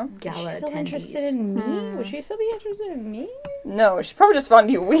She's still attendees. interested in me? Would she still be interested in me? No, she probably just found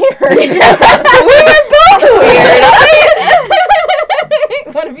you weird. We were both weird.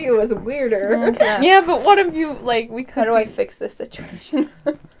 One of you was weirder. Okay. Yeah, but one of you, like, we could How do I fix this situation?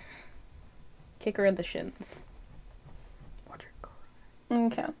 kick her in the shins. Watch her cry.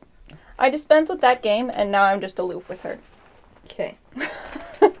 Okay. I dispense with that game and now I'm just aloof with her. Okay.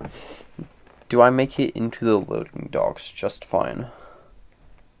 Do I make it into the loading docks just fine?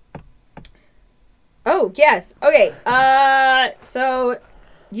 Oh, yes. Okay. So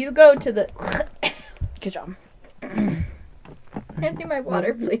you go to the... Good job. Hand me my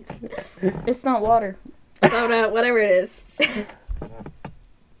water, please. It's not water. Soda, whatever it is.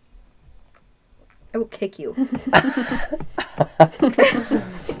 I will kick you.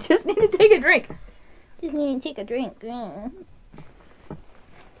 Just need to take a drink. Just need to take a drink.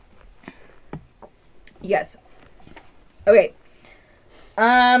 Yes. Okay.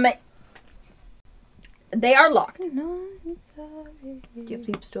 They are locked. Do you have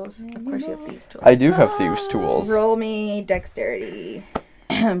thieves' tools? Of course you have thieves' tools. I do have thieves' tools. Roll me dexterity.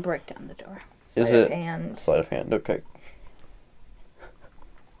 Break down the door. Is Sleight of it hand. sleight of hand? Okay.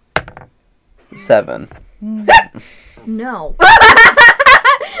 7. No.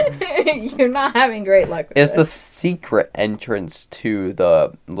 You're not having great luck with Is the this. secret entrance to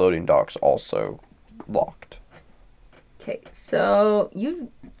the loading docks also locked? Okay, so you...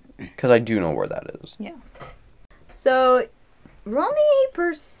 Because I do know where that is. Yeah. So, roll me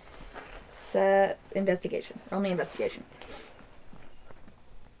investigation. Roll me investigation.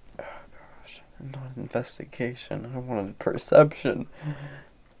 Oh gosh, not investigation. I wanted perception.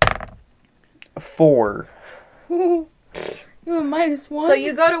 4. You have a -1. So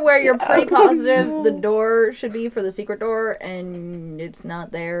you go to where you're pretty positive the door should be for the secret door, and it's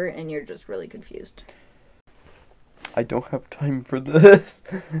not there, and you're just really confused. I don't have time for this.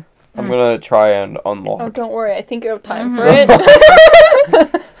 I'm gonna try and unlock. Oh, don't worry. I think you have time for Mhm.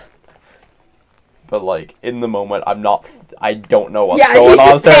 it. But like in the moment, I don't know what's Yeah, going he's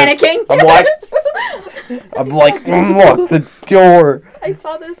on. just panicking. I'm like, unlock the door. I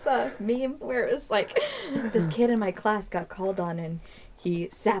saw this meme where it was like, this kid in my class got called on, and he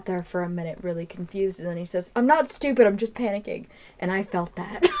sat there for a minute really confused, and then he says, "I'm not stupid, I'm just panicking." And I felt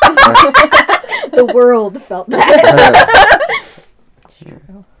that. The world felt that.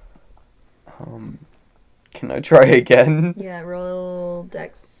 Can I try again? Yeah, roll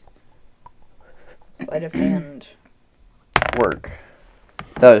dex. Sleight of hand. Work.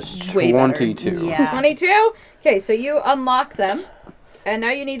 That is Way better. 22. Yeah. 22? Okay, so you unlock them, and now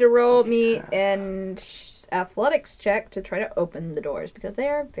you need to roll me an athletics check to try to open the doors, because they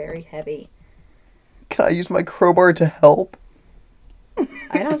are very heavy. Can I use my crowbar to help? I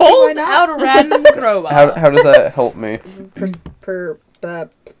don't see why Pulls not. out a random crowbar. How does that help me?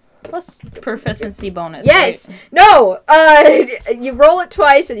 Plus proficiency bonus. Yes! Right? No! You roll it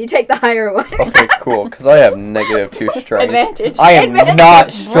twice and you take the higher one. Okay, cool. Because I have -2 strength. Advantage. I am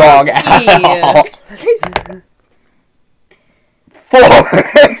not strong We'll at see. all. 4.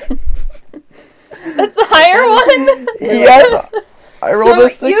 That's the higher one? Yes. I rolled So a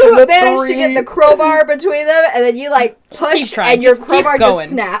 6 you and a managed 3. to get the crowbar between them, and then you like push, keep trying, and your just keep crowbar just going.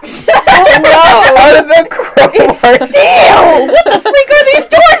 snaps. How did the crowbar Steel! What the freak are these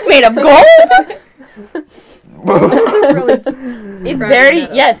doors made of? Gold? Really It's cracking very that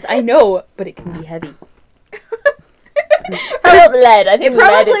up. yes, I know, but it can be heavy. How about lead? I think It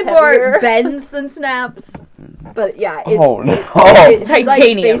probably lead is more heavier. bends than snaps, but yeah, it's, Oh, no. it's like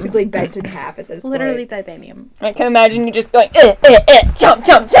Titanium. basically bent in half at this Literally point. titanium. I can imagine you just going, jump,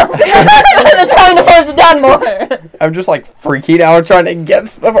 jump, jump, and then trying to force it down more. I'm just like freaking out trying to get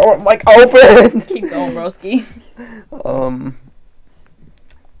stuff. I'm like, open! Keep going, broski.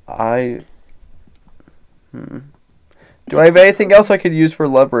 Do I have anything else I could use for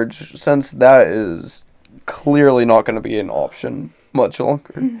leverage, since that is clearly not going to be an option much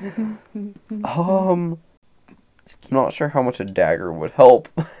longer? Not sure how much a dagger would help.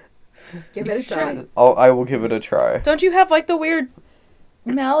 Give it a shot. I will give it a try. Don't you have like the weird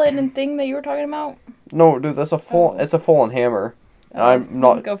mallet and thing that you were talking about? No, dude, that's a full. It's a full-on hammer. And I'm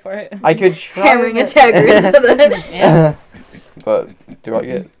not. Go for it. I could try. Hammering a it. dagger into the. Yeah. But do I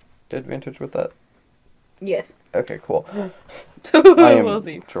get advantage with that? Yes, Okay, cool. I am We'll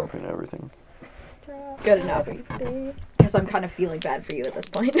see. dropping everything. good enough. Because I'm kind of feeling bad for you at this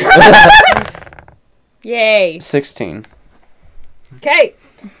point. Yay. 16. Okay,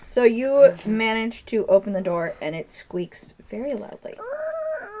 so you manage to open the door, and it squeaks very loudly.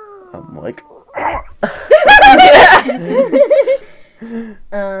 I'm like,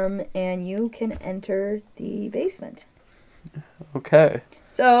 And you can enter the basement. okay.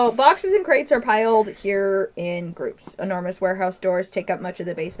 So, boxes and crates are piled here in groups. Enormous warehouse doors take up much of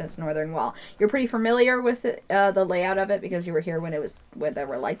the basement's northern wall. You're pretty familiar with the layout of it because you were here when there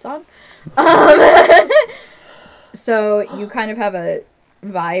were lights on. So, you kind of have a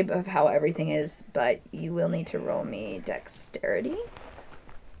vibe of how everything is, but you will need to roll me dexterity.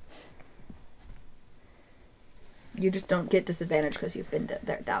 You just don't get disadvantage because you've been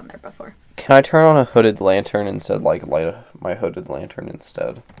down there before. Can I turn on a hooded lantern instead, like light my hooded lantern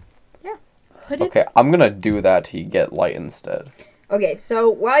instead? Yeah. Hooded? Okay, I'm gonna do that to get light instead. Okay, so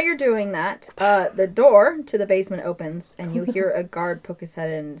while you're doing that, the door to the basement opens, and you hear a guard poke his head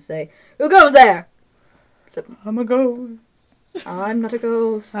in and say, "Who goes there?" I'm a ghost. I'm not a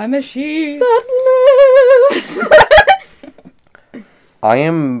ghost. I'm a sheep. That lives. I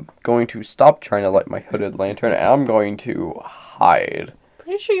am going to stop trying to light my hooded lantern, and I'm going to hide.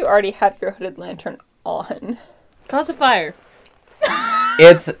 Pretty sure you already have your hooded lantern on. Cause a fire.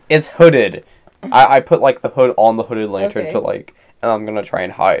 It's hooded. I put like the hood on the hooded lantern Okay. to like, and I'm gonna try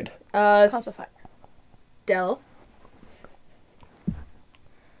and hide. Cause a fire. Del.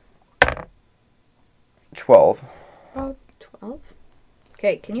 12. 12.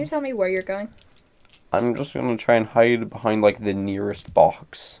 Okay, can you tell me where you're going? I'm just gonna try and hide behind like the nearest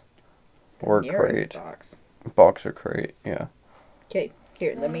box. Or Nearest crate. box. Box or crate, yeah. Okay,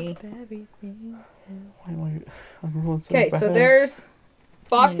 here, let me. Why am I'm rolling so Okay, bad. so there's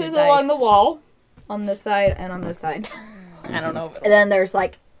boxes Need along dice. the wall, on this side and on this side. I don't know. And then there's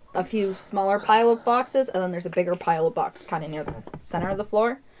like a few smaller pile of boxes, and then there's a bigger pile of box kind of near the center of the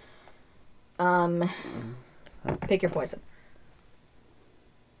floor. Pick your poison.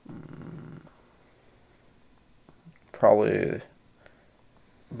 Probably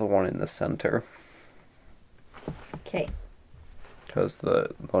the one in the center. Okay. Because the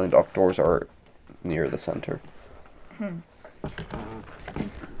loading dock doors are near the center.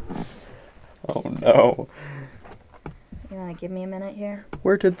 Oh no. You wanna give me a minute here?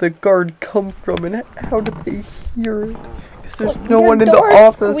 Where did the guard come from and how did they hear it? Because there's no Your one in the door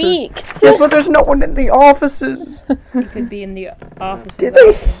offices. squeaked. Yes, but there's no one in the offices. He could be in the office. Did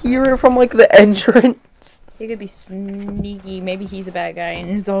they hear it from like the entrance? He could be sneaky. Maybe he's a bad guy and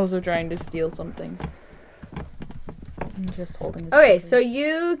is also trying to steal something. I'm just holding his Okay, paper. so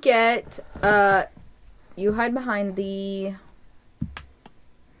you get, you hide behind the,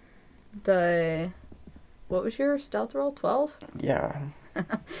 what was your stealth roll? 12? Yeah.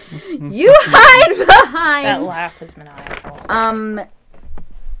 You hide that behind, laugh is maniacal.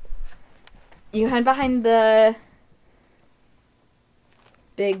 you hide behind the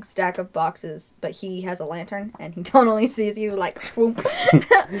big stack of boxes, but he has a lantern, and he totally sees you, like, swoop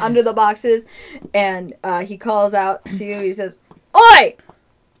under the boxes, and, he calls out to you, he says, "Oi!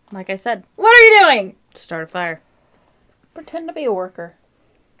 Like I said, What are you doing?" start a fire. Pretend to be a worker.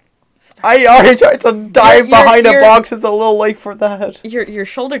 I already tried to dive You're- behind a you're- box. It's a little late for that. Your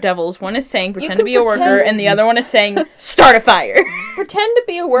shoulder devils. One is saying pretend to could be a worker, pretend- and the other one is saying start a fire. Pretend to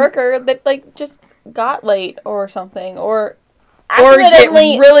be a worker that, like, just got late or something. Or Or get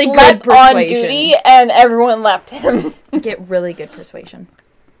accidentally really good slept on persuasion. duty and everyone left him. Get really good persuasion.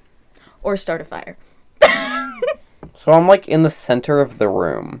 Or start a fire. So I'm like in the center of the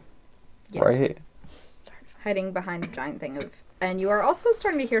room, Yes. right? Hiding behind a giant thing of. And you are also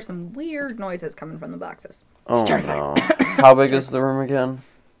starting to hear some weird noises coming from the boxes. Oh Start a no. How big is the room again?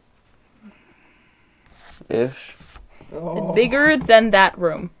 Ish. Bigger than that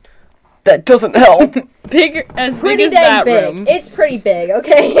room. That doesn't help. Bigger, as Pretty big as dang that big. room. It's pretty big,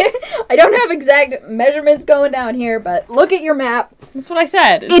 okay? I don't have exact measurements going down here, but look at your map. That's what I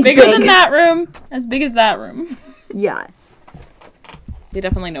said. It's It's bigger big. than that room. As big as that room. Yeah. You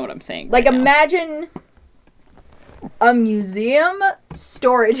definitely know what I'm saying. Like, right now. imagine a museum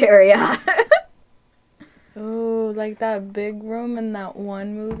storage area. Oh, like that big room in that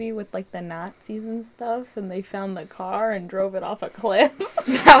one movie with like the Nazis and stuff, and they found the car and drove it off a cliff.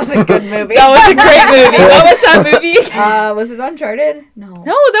 That was a good movie. That was a great movie. What was that movie? Was it Uncharted? No. No,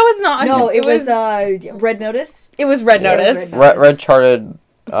 that was not. No, it was Red Notice. It was Red Yeah, it was Notice. Red Red Charted.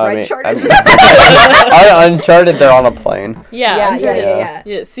 Red Charted? Uncharted, they're on a plane. Yeah, Yeah.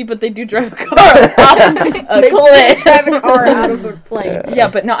 Yeah, see, but they do drive a car off a They cliff. drive a car out of a plane. Yeah,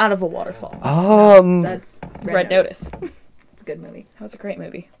 but not out of a waterfall. That's Red Notice. It's a good movie. That was a great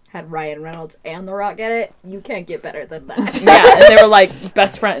movie. Had Ryan Reynolds and The Rock at it. You can't get better than that. Yeah, and they were like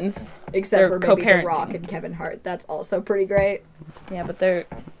best friends. Except they're for maybe The co-parenting. Rock and Kevin Hart. That's also pretty great. Yeah, but they're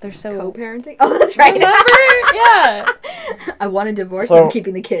so. Co-parenting? Oh, that's right. Remember? Yeah. I want to divorce So- them,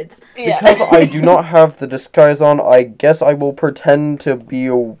 keeping the kids. Yeah. Because I do not have the disguise on, I guess I will pretend to be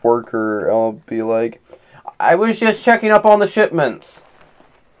a worker. I'll be like, I was just checking up on the shipments.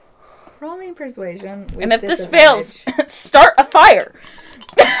 Roll me persuasion. With And if this fails, disadvantage. start a fire.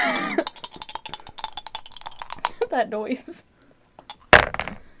 That noise.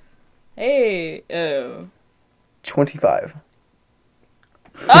 Hey, oh. 25.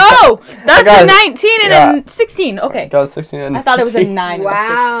 Oh! That's got a it. 19 and Yeah. a 16. Okay. Got a 16 and I thought it was a 19. 9 and Wow.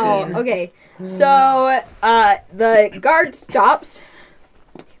 a 16. Okay. So, the guard stops,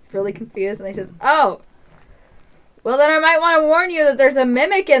 really confused, and he says, "Oh, well then I might want to warn you that there's a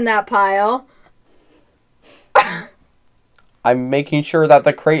mimic in that pile." I'm making sure that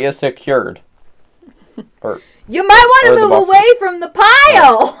the crate is secured. Or You might want Or to the move boxes. away from the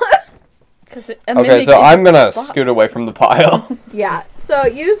pile. okay, so I'm gonna scoot away from the pile. Yeah. So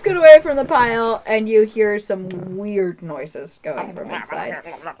you scoot away from the pile, and you hear some weird noises going from inside.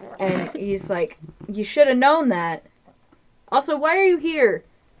 And he's like, "You should have known that. Also, why are you here?"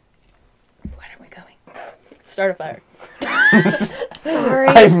 Where are we going? Start a fire. Sorry.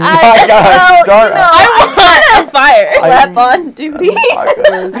 I'm not gonna start. I want a fire. Lap on duty. I'm not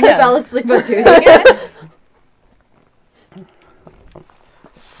gonna- I fell asleep on duty.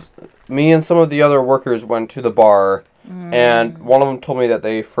 Me and some of the other workers went to the bar, and one of them told me that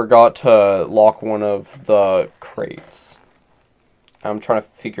they forgot to lock one of the crates. I'm trying to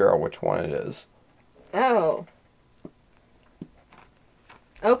figure out which one it is. Oh.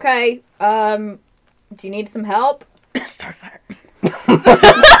 Okay. Do you need some help? Start a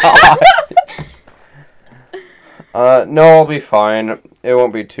fire. No, I'll be fine. It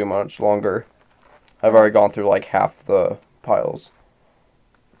won't be too much longer. I've already gone through like half the piles.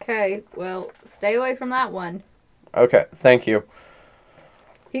 Okay, well, stay away from that one. Okay, thank you.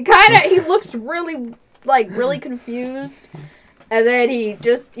 He looks really confused. And then he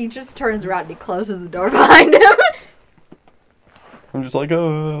just turns around and he closes the door behind him. I'm just like,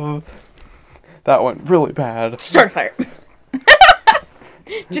 oh, that went really bad. Start a fire.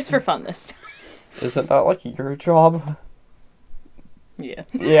 Just for fun this time. Isn't that like your job? Yeah.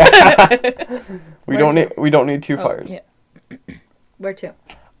 Yeah. we Where'd don't need two Oh, fires. yeah. Where to?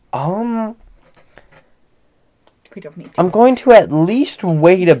 We don't need to. I'm going to at least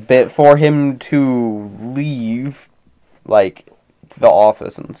wait a bit for him to leave, like, the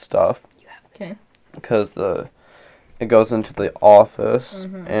office and stuff. Okay. Because it goes into the office,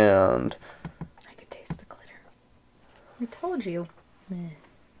 Mhm. and I could taste the glitter. I told you. I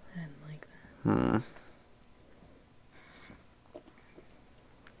didn't like that.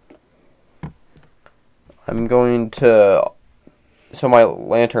 I'm going to. So my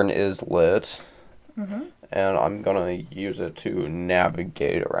lantern is lit, Mhm. and I'm gonna use it to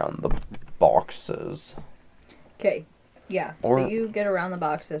navigate around the boxes. Okay. Yeah. Or- So you get around the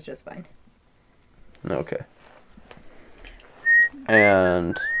boxes just fine. Okay.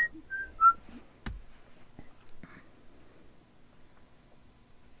 And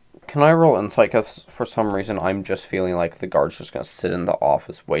can I roll insight? 'Cause for some reason I'm just feeling like the guard's just gonna sit in the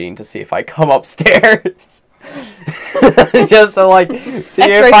office waiting to see if I come upstairs. Just to like see if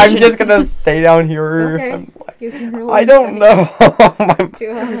X-ray I'm vision. just gonna stay down here or Okay. if I'm like You can roll I don't insight. know. My-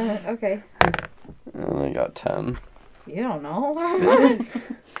 200. Okay. I got 10. You don't know.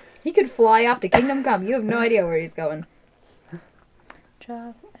 He could fly off to Kingdom Come. You have no idea where he's going.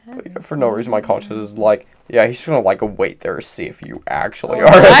 For no reason, my conscience is like, yeah, he's just gonna like wait there to see if you actually Oh, are.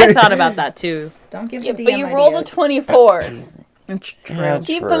 I thought about that too. Don't give Yeah, the DM but you rolled a ideas. 24. It's Yeah, true.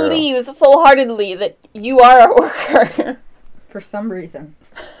 He true. believes full-heartedly that you are a worker. For some reason.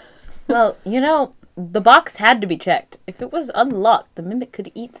 Well, the box had to be checked. If it was unlocked, the mimic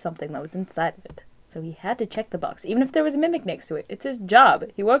could eat something that was inside of it. So he had to check the box, even if there was a mimic next to it. It's his job.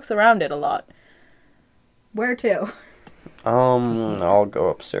 He works around it a lot. Where to? I'll go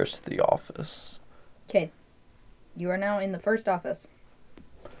upstairs to the office. Okay. You are now in the first office.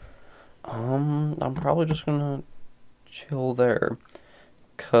 I'm probably just gonna chill there.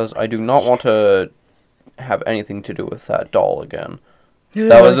 Because I do not want to have anything to do with that doll again.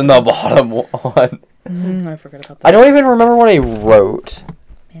 That was in the bottom one. I forgot about I that don't even remember what I wrote.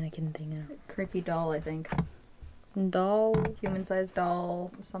 mannequin thing. Creepy doll, I think. Doll. Human-sized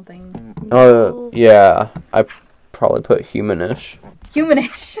doll, something. Yeah. I probably put humanish.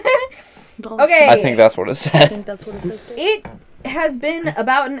 Humanish. Doll. Okay. I think that's what it I said. think that's what it says. Too. It has been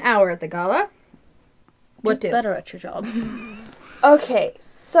about an hour at the gala. What Get do? better at your job. Okay,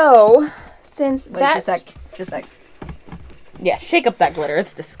 so since Wait, that's just a sec. Yeah, shake up that glitter.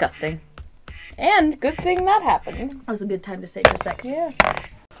 It's disgusting. And good thing that happened. That was a good time to say just a sec. Yeah.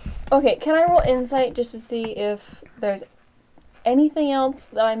 okay, can I roll insight just to see if there's anything else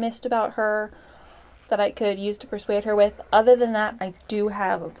that I missed about her that I could use to persuade her with? Other than that, I do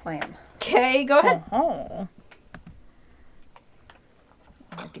have a plan. Okay, go ahead. Oh.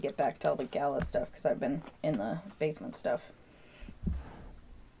 I have to get back to all the gala stuff because I've been in the basement stuff.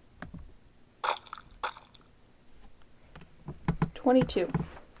 $22.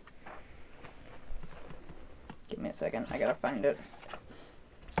 Give me a second. I gotta find it.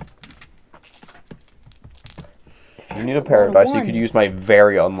 If you need a paradise, you could use my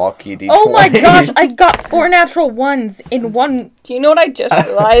very unlucky D20. Oh my gosh, I got 4 natural ones in one. Do you know what I just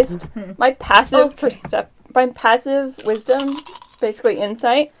realized? My passive my passive wisdom, basically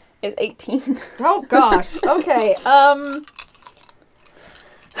insight, is 18. Oh gosh. Okay.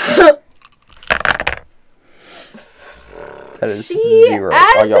 That is She, 0.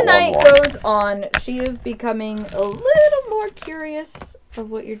 I as got the night 1 goes on, she is becoming a little more curious of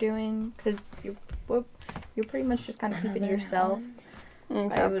what you're doing because you're pretty much just kind of keeping to yourself. I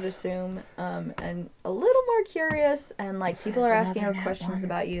Okay. would assume, and a little more curious, and like people are asking her questions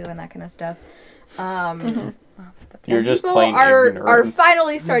about you and that kind of stuff. You're And just people plain are ignorant.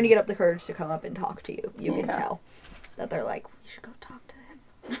 finally starting to get up the courage to come up and talk to you. You can Okay. tell that they're like, we should go talk to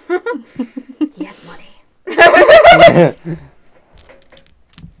him. He has money.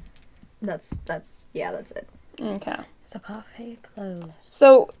 That's it. Okay. Is the cafe closed?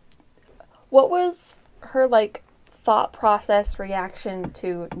 So, what was her thought process reaction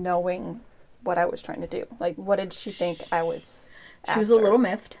to knowing what I was trying to do? Like, what did she think I was? She was a little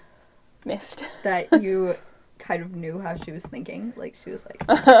miffed miffed. that you kind of knew how she was thinking. Like she was like,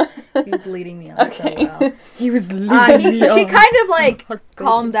 he was leading me on so Okay. well. He was She kind of like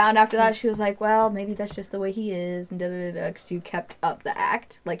calmed down after that. She was like, well, maybe that's just the way he is, and da da da. Because you kept up the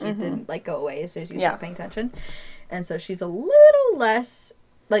act, like you didn't like go away as soon as you stopped paying attention. And so she's a little less,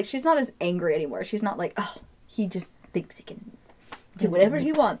 like she's not as angry anymore. She's not like, oh, he just thinks he can do whatever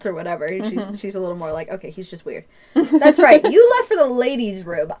he wants or whatever. She's a little more like, okay, he's just weird. That's right. You left for the ladies'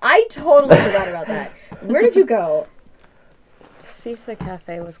 room. I totally forgot about that. Where did you go? See if the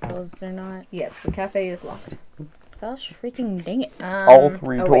cafe was closed or not. Yes, the cafe is locked. Gosh, freaking dang it. All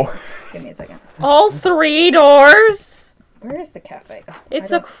 3 wait. doors. Give me a second. All 3 doors! Where is the cafe? Oh,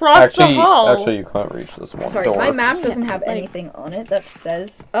 It's I don't- across the hall. Actually, you can't reach this one Sorry, door. my map doesn't Yeah, have like- anything on it that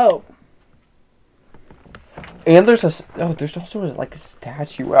says. Oh, And there's there's also a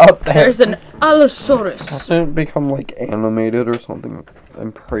statue out there. There's an Allosaurus. Doesn't it become animated or something?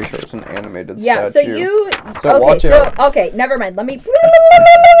 I'm pretty sure it's an animated yeah. So statue. you. So Okay. watch So out. okay. Never mind. Let me.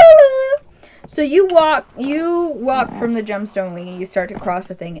 So you walk from the gemstone wing and you start to cross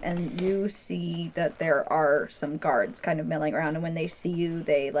the thing and you see that there are some guards kind of milling around, and when they see you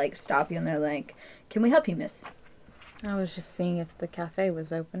they stop you and they're like, "Can we help you, miss?" I was just seeing if the cafe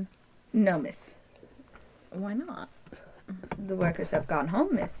was open. "No, miss. Why not? The workers have gone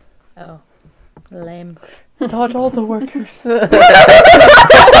home, miss." Oh. Lame. Not all the workers. I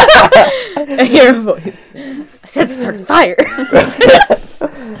hear a voice. I said start a fire.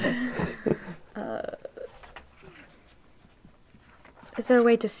 Is there a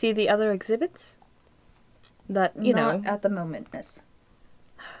way to see the other exhibits? That, Not at the moment, miss.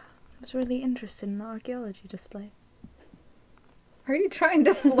 was really interested in the archaeology display. Are you trying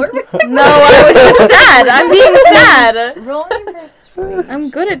to flirt with him? No, I was just sad. I'm being sad. Roll me persuasion. I'm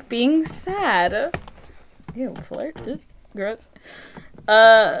good at being sad. Ew, flirt. Ugh, gross.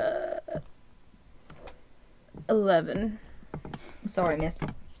 11. Sorry, miss.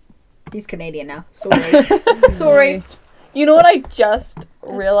 He's Canadian now. Sorry. Sorry. You know what I just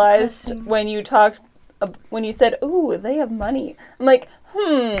realized depressing. when you talked, when you said, "Ooh, they have money." I'm like,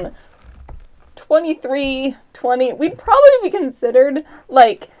 23, 20. We'd probably be considered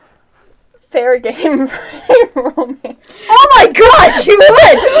like fair game for a romance. Oh my gosh, you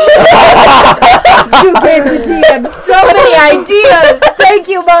would! You gave the DM so many ideas! Thank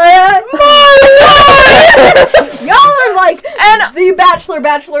you, Maya! Y'all are like the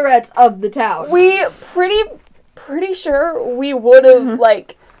bachelorettes of the town. We pretty sure we would have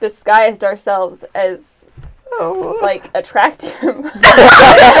like disguised ourselves as like attractive. Okay,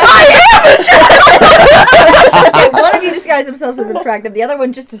 one of you disguised themselves as attractive, the other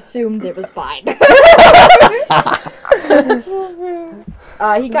one just assumed it was fine. He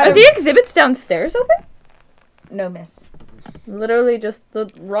Are kind of... the exhibits downstairs open? No, miss. Literally just the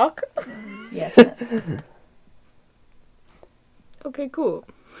rock? Yes, miss. Okay, cool.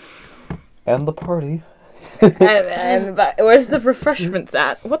 And the party. But where's the refreshments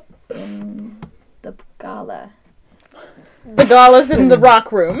at? What? In the gala. The gala's in the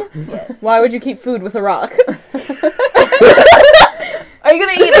rock room. Yes. Why would you keep food with a rock? Are you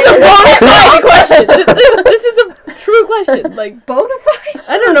gonna eat This is a bona fide question. This is a true question. Like, Bona fide?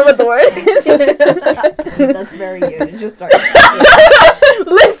 I don't know what the word is. That's very you. It just started.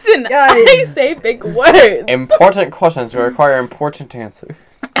 Listen, Guys. I say big words. Important questions require important answers.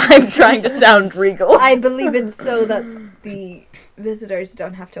 I'm trying to sound regal. I believe it's so that the visitors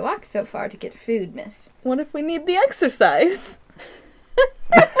don't have to walk so far to get food, miss. What if we need the exercise?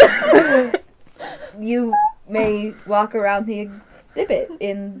 You may walk around the exhibit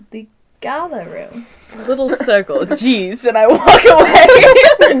in the gala room. Little circle, jeez, and I walk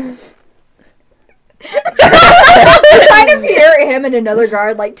away. I kind of hear him and another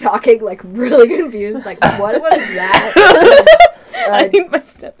guard like talking like really confused. Like, what was that? I need my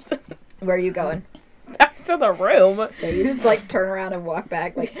steps Where are you going? back to the room. Yeah, you just like turn around and walk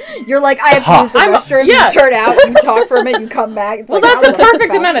back. Like you're like, I have to use the I'm- restroom. yeah. You turn out, you talk for a minute, you come back. It's Well, like, that's how a long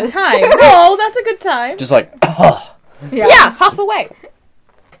perfect is amount of this? time. Oh, that's a good time. Just like, Yeah, half away.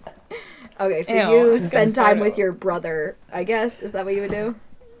 Okay, so Ew, you it's spend good time photo. with your brother, I guess. Is that what you would do?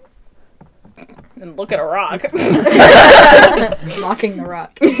 And look at a rock. Mocking the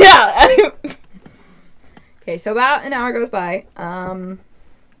rock. Yeah. Okay, so about an hour goes by.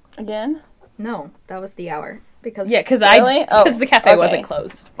 again? No, that was the hour because Yeah, because Really? Oh, the cafe okay. wasn't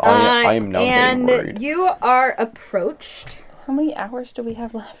closed. I am now and getting worried. you are approached. How many hours do we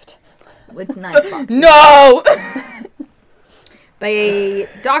have left? It's 9 o'clock. No. By a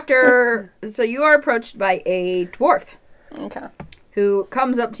doctor. So you are approached by a dwarf Okay. who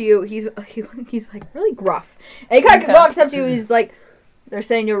comes up to you. He's like really gruff, and he kind of Okay. walks up to you. And he's like, "They're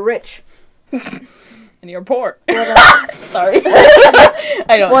saying you're rich." And you're poor. Sorry.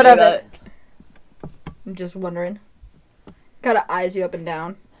 I don't What do of that. it? I'm just wondering. Kind of eyes you up and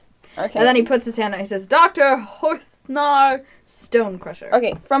down, Okay. and then he puts his hand out. He says, "Doctor Horthnar Stonecrusher."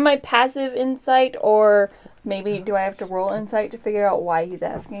 Okay, from my passive insight, or maybe do I have to roll insight to figure out why he's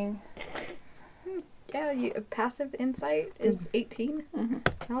asking? Yeah, passive insight is 18. Mhm.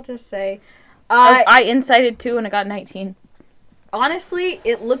 I'll just say, I incited too, and I got 19. honestly,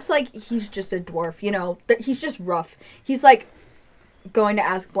 it looks like he's just a dwarf. You know, he's just rough. He's like going to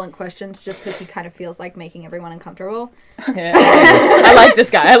ask blunt questions just because he kind of feels like making everyone uncomfortable. I like this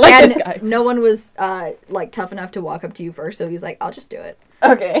guy. I like And this guy. no one was like tough enough to walk up to you first, so he's like, "I'll just do it."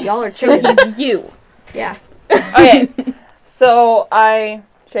 Okay. Y'all are So chickens. he's you. Yeah, Okay. So I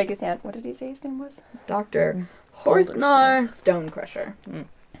shake his hand. What did he say his name was? Dr. Horthnar Stonecrusher.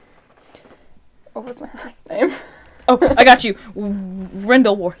 What was my last name? Oh, I got you.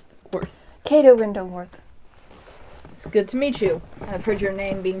 Rindleworth. Cato Rindelworth. It's good to meet you. I've heard your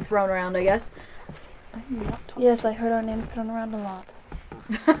name being thrown around, I guess. Yes, I heard our names thrown around a lot.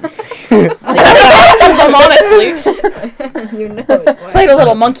 Honestly. You know it. Played a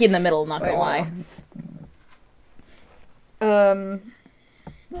little monkey in the middle, not gonna Wait, lie.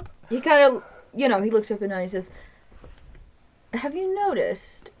 He kind of, he looked up and down. He says, "Have you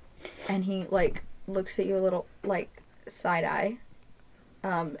noticed?" And he like looks at you a little like side eye.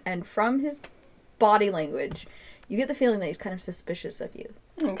 And from his body language, you get the feeling that he's kind of suspicious of you.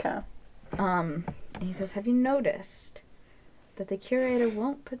 Okay. And he says, "Have you noticed that the curator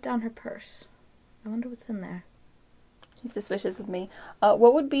won't put down her purse? I wonder what's in there." He's suspicious of me.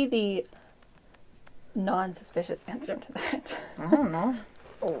 What would be the non-suspicious answer to that? I don't know.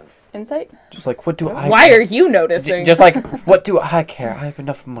 Insight? Just like, what do I Why care? are you noticing? Just like, what do I care? I have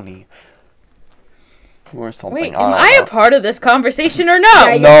enough money. Or something. Wait, I am don't I a know. part of this conversation or Yeah, no?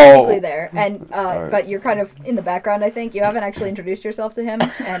 you're No. technically there, and Alright. but you're kind of in the background. I think you haven't actually introduced yourself to him,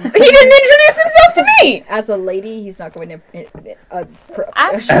 and He didn't introduce himself to me! as a lady, he's not going to.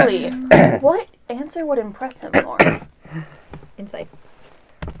 Actually, what answer would impress him more? Insight.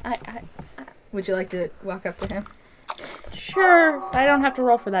 I Would you like to walk up to him? Sure. I don't have to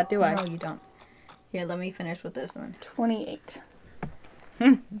roll for that, do I? No, you don't. Here, let me finish with this one. 28.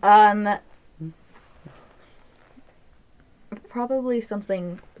 Probably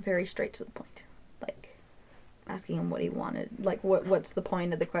something very straight to the point, like asking him what he wanted, like what's the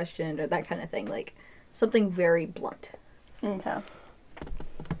point of the question, or that kind of thing, like something very blunt. Okay.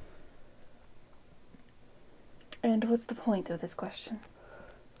 And what's the point of this question?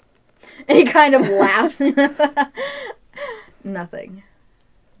 And he kind of laughs. Nothing.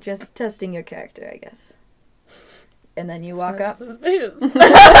 Just testing your character, I guess. And then you walk up. Suspicious. You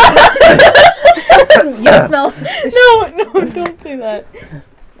smell suspicious. No, don't do that. You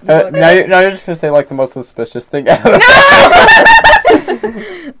walk up. Now you're just gonna say like the most suspicious thing ever.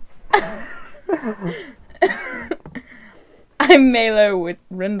 I'm Mailer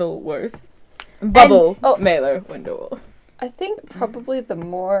Rindleworth. Bubble oh. Mailer Windleworth. I think probably the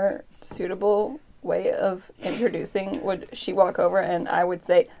more suitable way of introducing would she walk over and I would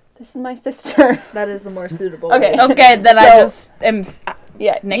say, "This is my sister." That is the more suitable. Okay. way. Okay, then I So- just am.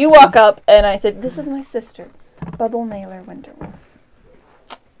 Yeah, Next you to walk up and I said, "This is my sister, Bubble Mailer Winterwolf."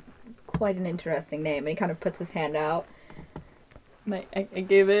 Quite an interesting name. And he kind of puts his hand out. I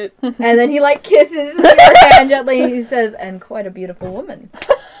gave it. And then he like kisses your hand gently and he says, "And quite a beautiful woman."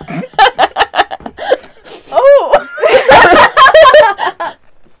 Oh!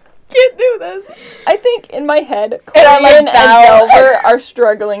 Can't do this. I think in my head, And I, like, Corian and bow. Delver are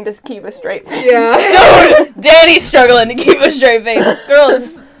struggling to keep a straight face. Yeah. Dude, Danny's struggling to keep a straight face. Girl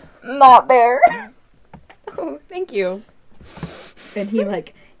is not there. Oh, thank you. And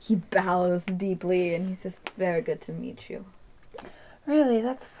he bows deeply and he says, "It's very good to meet you." Really,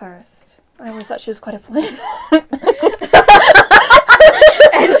 that's a first. I always thought she was quite a plain.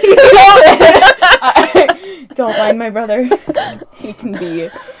 Don't mind my brother. He can be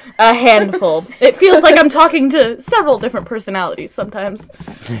a handful. It feels like I'm talking to several different personalities sometimes.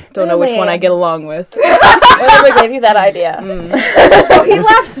 Don't know which one I get along with. Whatever gave you that idea. So he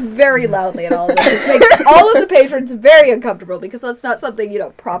laughs very loudly at all of this, which makes all of the patrons very uncomfortable because that's not something,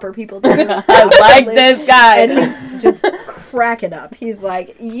 proper people do. I like this guy. And he's just cracking up. He's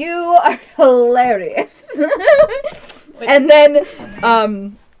like, "You are hilarious." And then,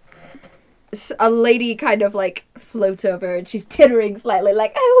 a lady kind of like floats over and she's tittering slightly,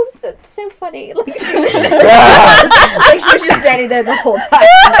 like, "Oh, so funny." Like, she was just standing there the whole time.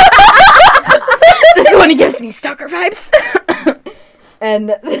 This is when he gives me stalker vibes. And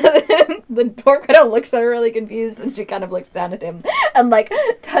the dwarf kind of looks at her really confused, and she kind of looks down at him and like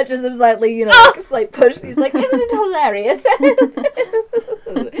touches him slightly, like a slight push. And he's like, "Isn't it hilarious?"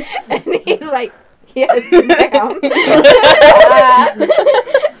 And he's like, "Yes, sit down."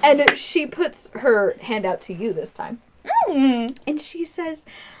 And she puts her hand out to you this time, and she says,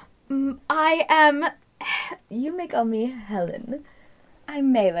 "I am. You may call me Helen.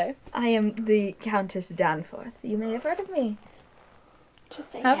 I'm Mailer. I am the Countess Danforth. You may have heard of me.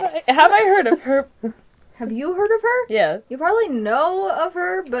 Just say Have yes. I heard of her? Have you heard of her? Yeah. You probably know of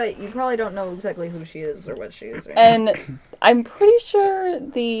her, but you probably don't know exactly who she is or what she is. Or And I'm pretty sure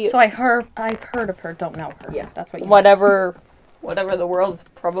So I've heard of her, don't know her. Yeah. That's what you whatever the world's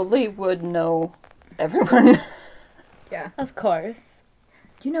probably would know everyone. yeah. Of course.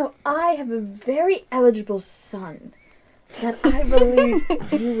 I have a very eligible son that I believe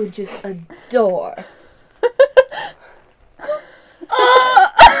you would just adore.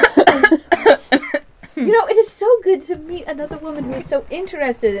 It is so good to meet another woman who is so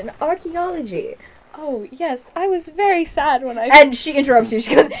interested in archaeology. Oh, yes. I was very sad when I... And she interrupts you.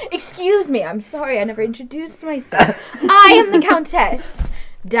 She goes, "Excuse me, I'm sorry, I never introduced myself. I am the Countess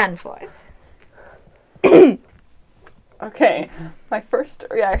Danforth." Okay, my first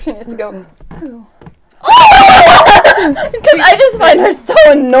reaction is to go, "Who?" Because I just find her so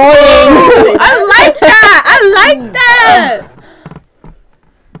annoying. I like that! I like that!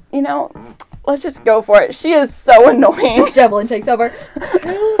 Let's just go for it. She is so annoying. Just Devlin takes over.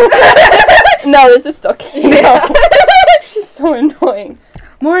 No, this is still Kato. Yeah. She's so annoying.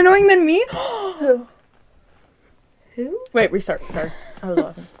 More annoying than me? Who? Who? Wait, restart. Sorry. I was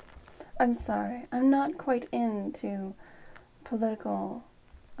laughing. I'm sorry. I'm not quite into political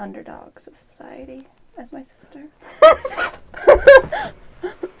underdogs of society as my sister.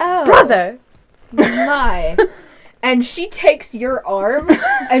 Oh, Brother! my. And she takes your arm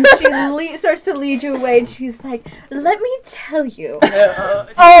and she starts to lead you away. And she's like, "Let me tell you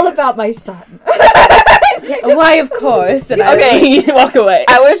all about my son." Why, of course. And Okay. I walk away.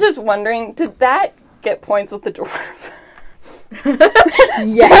 I was just wondering, did that get points with the dwarf?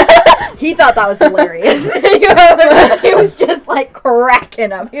 Yes, he thought that was hilarious. He was just like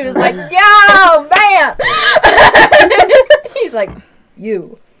cracking up. He was like, "Yo, man!" He's like,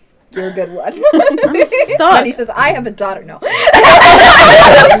 "You're a good one." I'm stuck. And he says, "I have a daughter." No.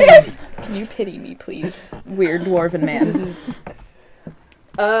 Can you pity me, please? Weird dwarven man.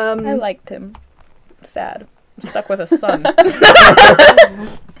 I liked him. Sad. I'm stuck with a son.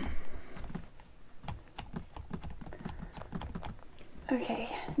 Okay,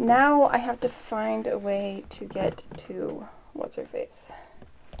 now I have to find a way to get to what's her face.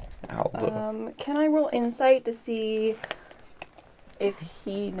 Aldo. Can I roll insight to see if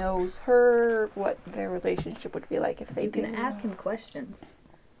he knows her, what their relationship would be like if they You do? can ask him questions.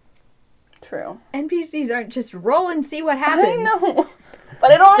 True. NPCs aren't just roll and see what happens. I know,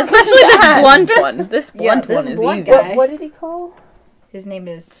 but I don't. Especially this blunt one. This blunt this one is blunt easy. guy. What did he call? His name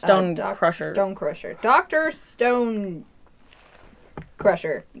is Stone Crusher. Stone Crusher. Dr. Stone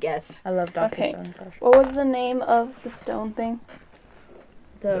Crusher, yes. I love Dr. Okay. Stone Crusher. What was the name of the stone thing?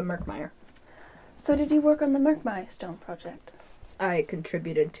 The Merkmeyer. So did you work on the Merkmeyer stone project? I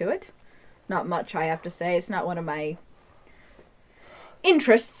contributed to it. Not much, I have to say. It's not one of my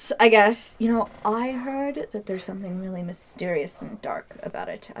interests, I guess. You know, I heard that there's something really mysterious and dark about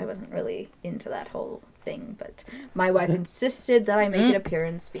it. I wasn't really into that whole thing, but my wife insisted that I make an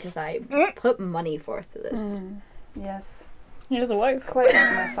appearance because I put money forth to this. Yes, He has a wife. quite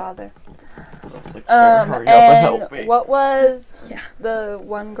like my father. Sounds like hurry up and help me. And what was Yeah. the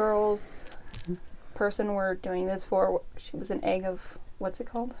one girl's person we're doing this for? She was an egg of, what's it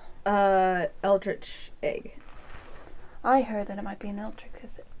called? Eldritch Egg. I heard that it might be an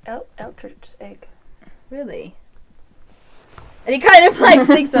Eldritch egg. Really? And he kind of like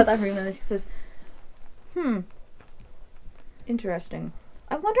thinks about that for a minute. He says, interesting.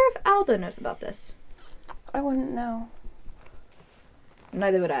 I wonder if Alda knows about this. I wouldn't know.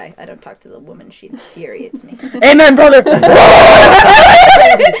 Neither would I. I don't talk to the woman. She infuriates me. Amen, brother! Say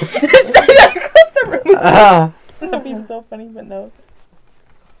that across the room. That'd be so funny, but no.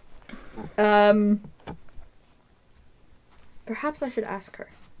 Perhaps I should ask her.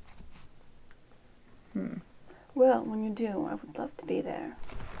 Well, when you do, I would love to be there.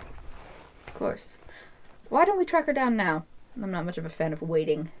 Of course. Why don't we track her down now? I'm not much of a fan of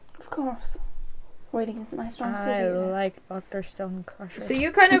waiting. Of course. Waiting is my strong suit. I like Dr. Stone Crusher. So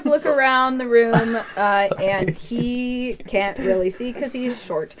you kind of look around the room, and he can't really see because he's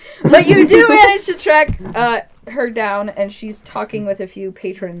short. But you do manage to track her down, and she's talking with a few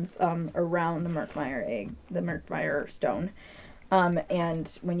patrons around the Merkmeyer stone. And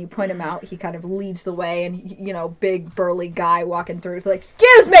when you point him out, he kind of leads the way, and big burly guy walking through. It's like,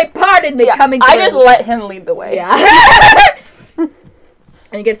 "Excuse me, pardon me, coming through." I just let him lead the way. Yeah. And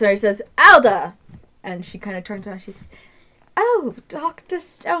he gets there, he says, "Alda!" And she kind of turns around, she says, "Oh, Dr.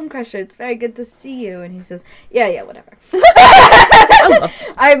 Stonecrusher, it's very good to see you." And he says, Yeah, whatever.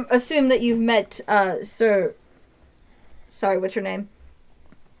 I assume that you've met, Sir... Sorry, what's your name?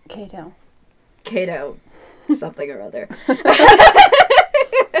 Kato. Cato. Something or other.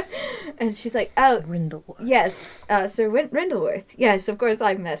 And she's like, "Oh, Rindlewood. yes, Sir Rindleworth. Yes, of course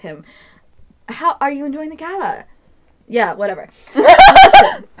I've met him. How are you enjoying the gala?" "Yeah, whatever."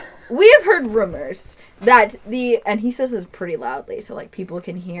 "Listen, we have heard rumors that and he says this pretty loudly so like people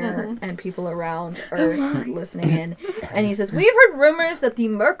can hear and people around are listening in. And he says, "We've heard rumors that the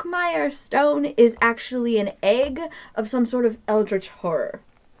Merkmeyer stone is actually an egg of some sort of eldritch horror."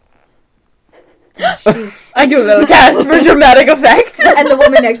 And I do a little gasp for dramatic effect. and the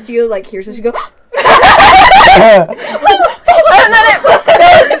woman next to you like hears it, she goes, And then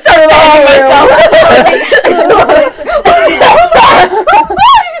it started laughing myself.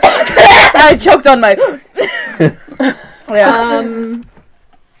 I choked on my...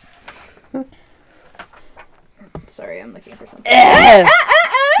 Sorry, I'm looking for something.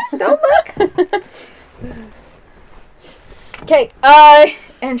 Don't look. Okay,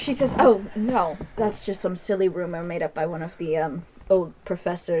 and she says, "Oh, no, that's just some silly rumor made up by one of the, old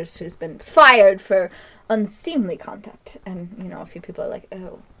professors who's been fired for unseemly conduct." And, a few people are like,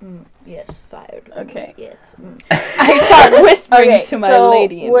 "Oh, yes, fired. Okay. Yes." I start whispering to my so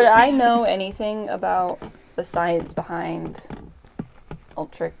lady. would I know anything about the science behind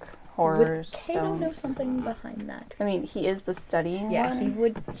Eldritch horror Would Kato know stones. something behind that? I mean, he is the studying Yeah, one.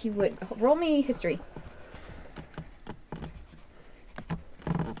 he would. Roll me history.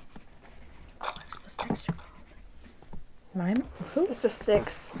 Mine? Who? It's a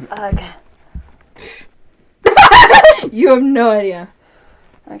 6. Ugh. You have no idea.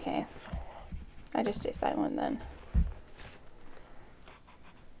 Okay. I just stay silent then.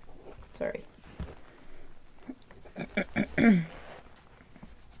 Sorry.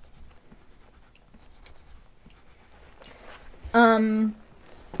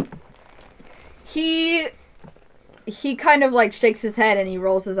 He kind of like shakes his head and he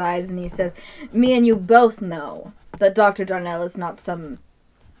rolls his eyes and he says, "Me and you both know that Dr. Darnell is not some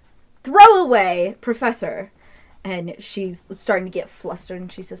throwaway professor." And she's starting to get flustered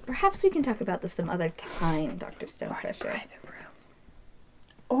and she says, "Perhaps we can talk about this some other time, Dr. Stonefisher."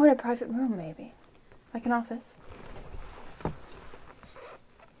 Or in a private room, maybe. Like an office.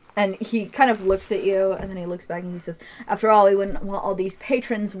 And he kind of looks at you, and then he looks back and he says, "After all, we wouldn't want all these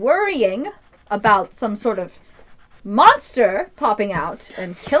patrons worrying about some sort of monster popping out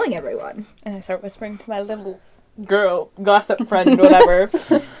and killing everyone." And I start whispering to my little girl, gossip friend, whatever.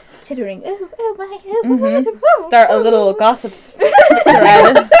 Tittering, oh my, Start a little gossip thread.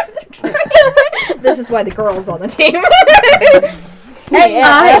 This is why the girl's on the team. And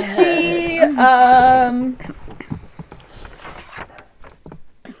Yeah.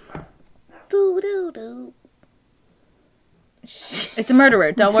 It's a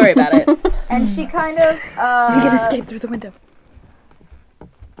murderer. Don't worry about it. she kind of, We can escape through the window.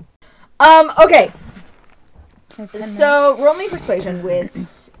 okay. So, roll me persuasion with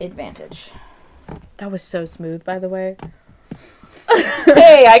advantage. That was so smooth, by the way.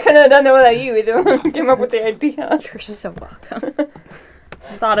 Hey, I couldn't have done it without you either. Came up with the idea. You're so welcome.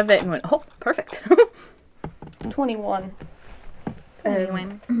 I thought of it and went, oh, perfect. 21.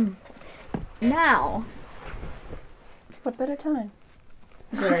 Now, What better time?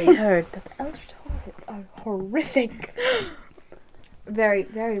 I heard that the Eldritch Horrors are horrific. very,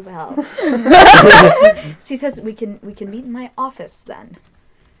 very well. She says we can meet in my office then.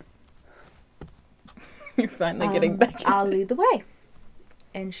 You're finally getting back. I'll lead the way.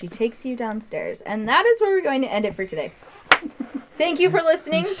 And she takes you downstairs. And that is where we're going to end it for today. Thank you for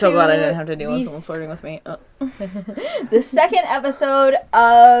listening I'm so glad I didn't have to to deal with someone flirting with me. Oh. the second episode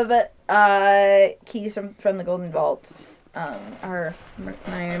of Keys from the Golden Vault, our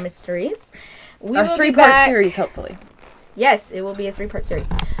Meyer Mysteries. We Our will be 3-part back- series, hopefully. Yes, it will be a 3-part series.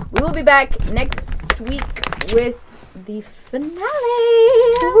 We will be back next week with the finale.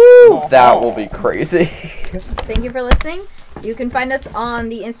 That will be crazy. Thank you for listening. You can find us on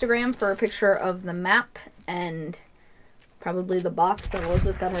the Instagram for a picture of the map and probably the box that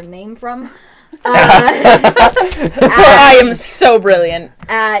Elizabeth got her name from. I am so brilliant.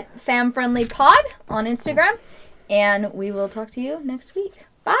 At FamFriendlyPod on Instagram. And we will talk to you next week.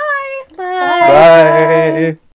 Bye. Bye.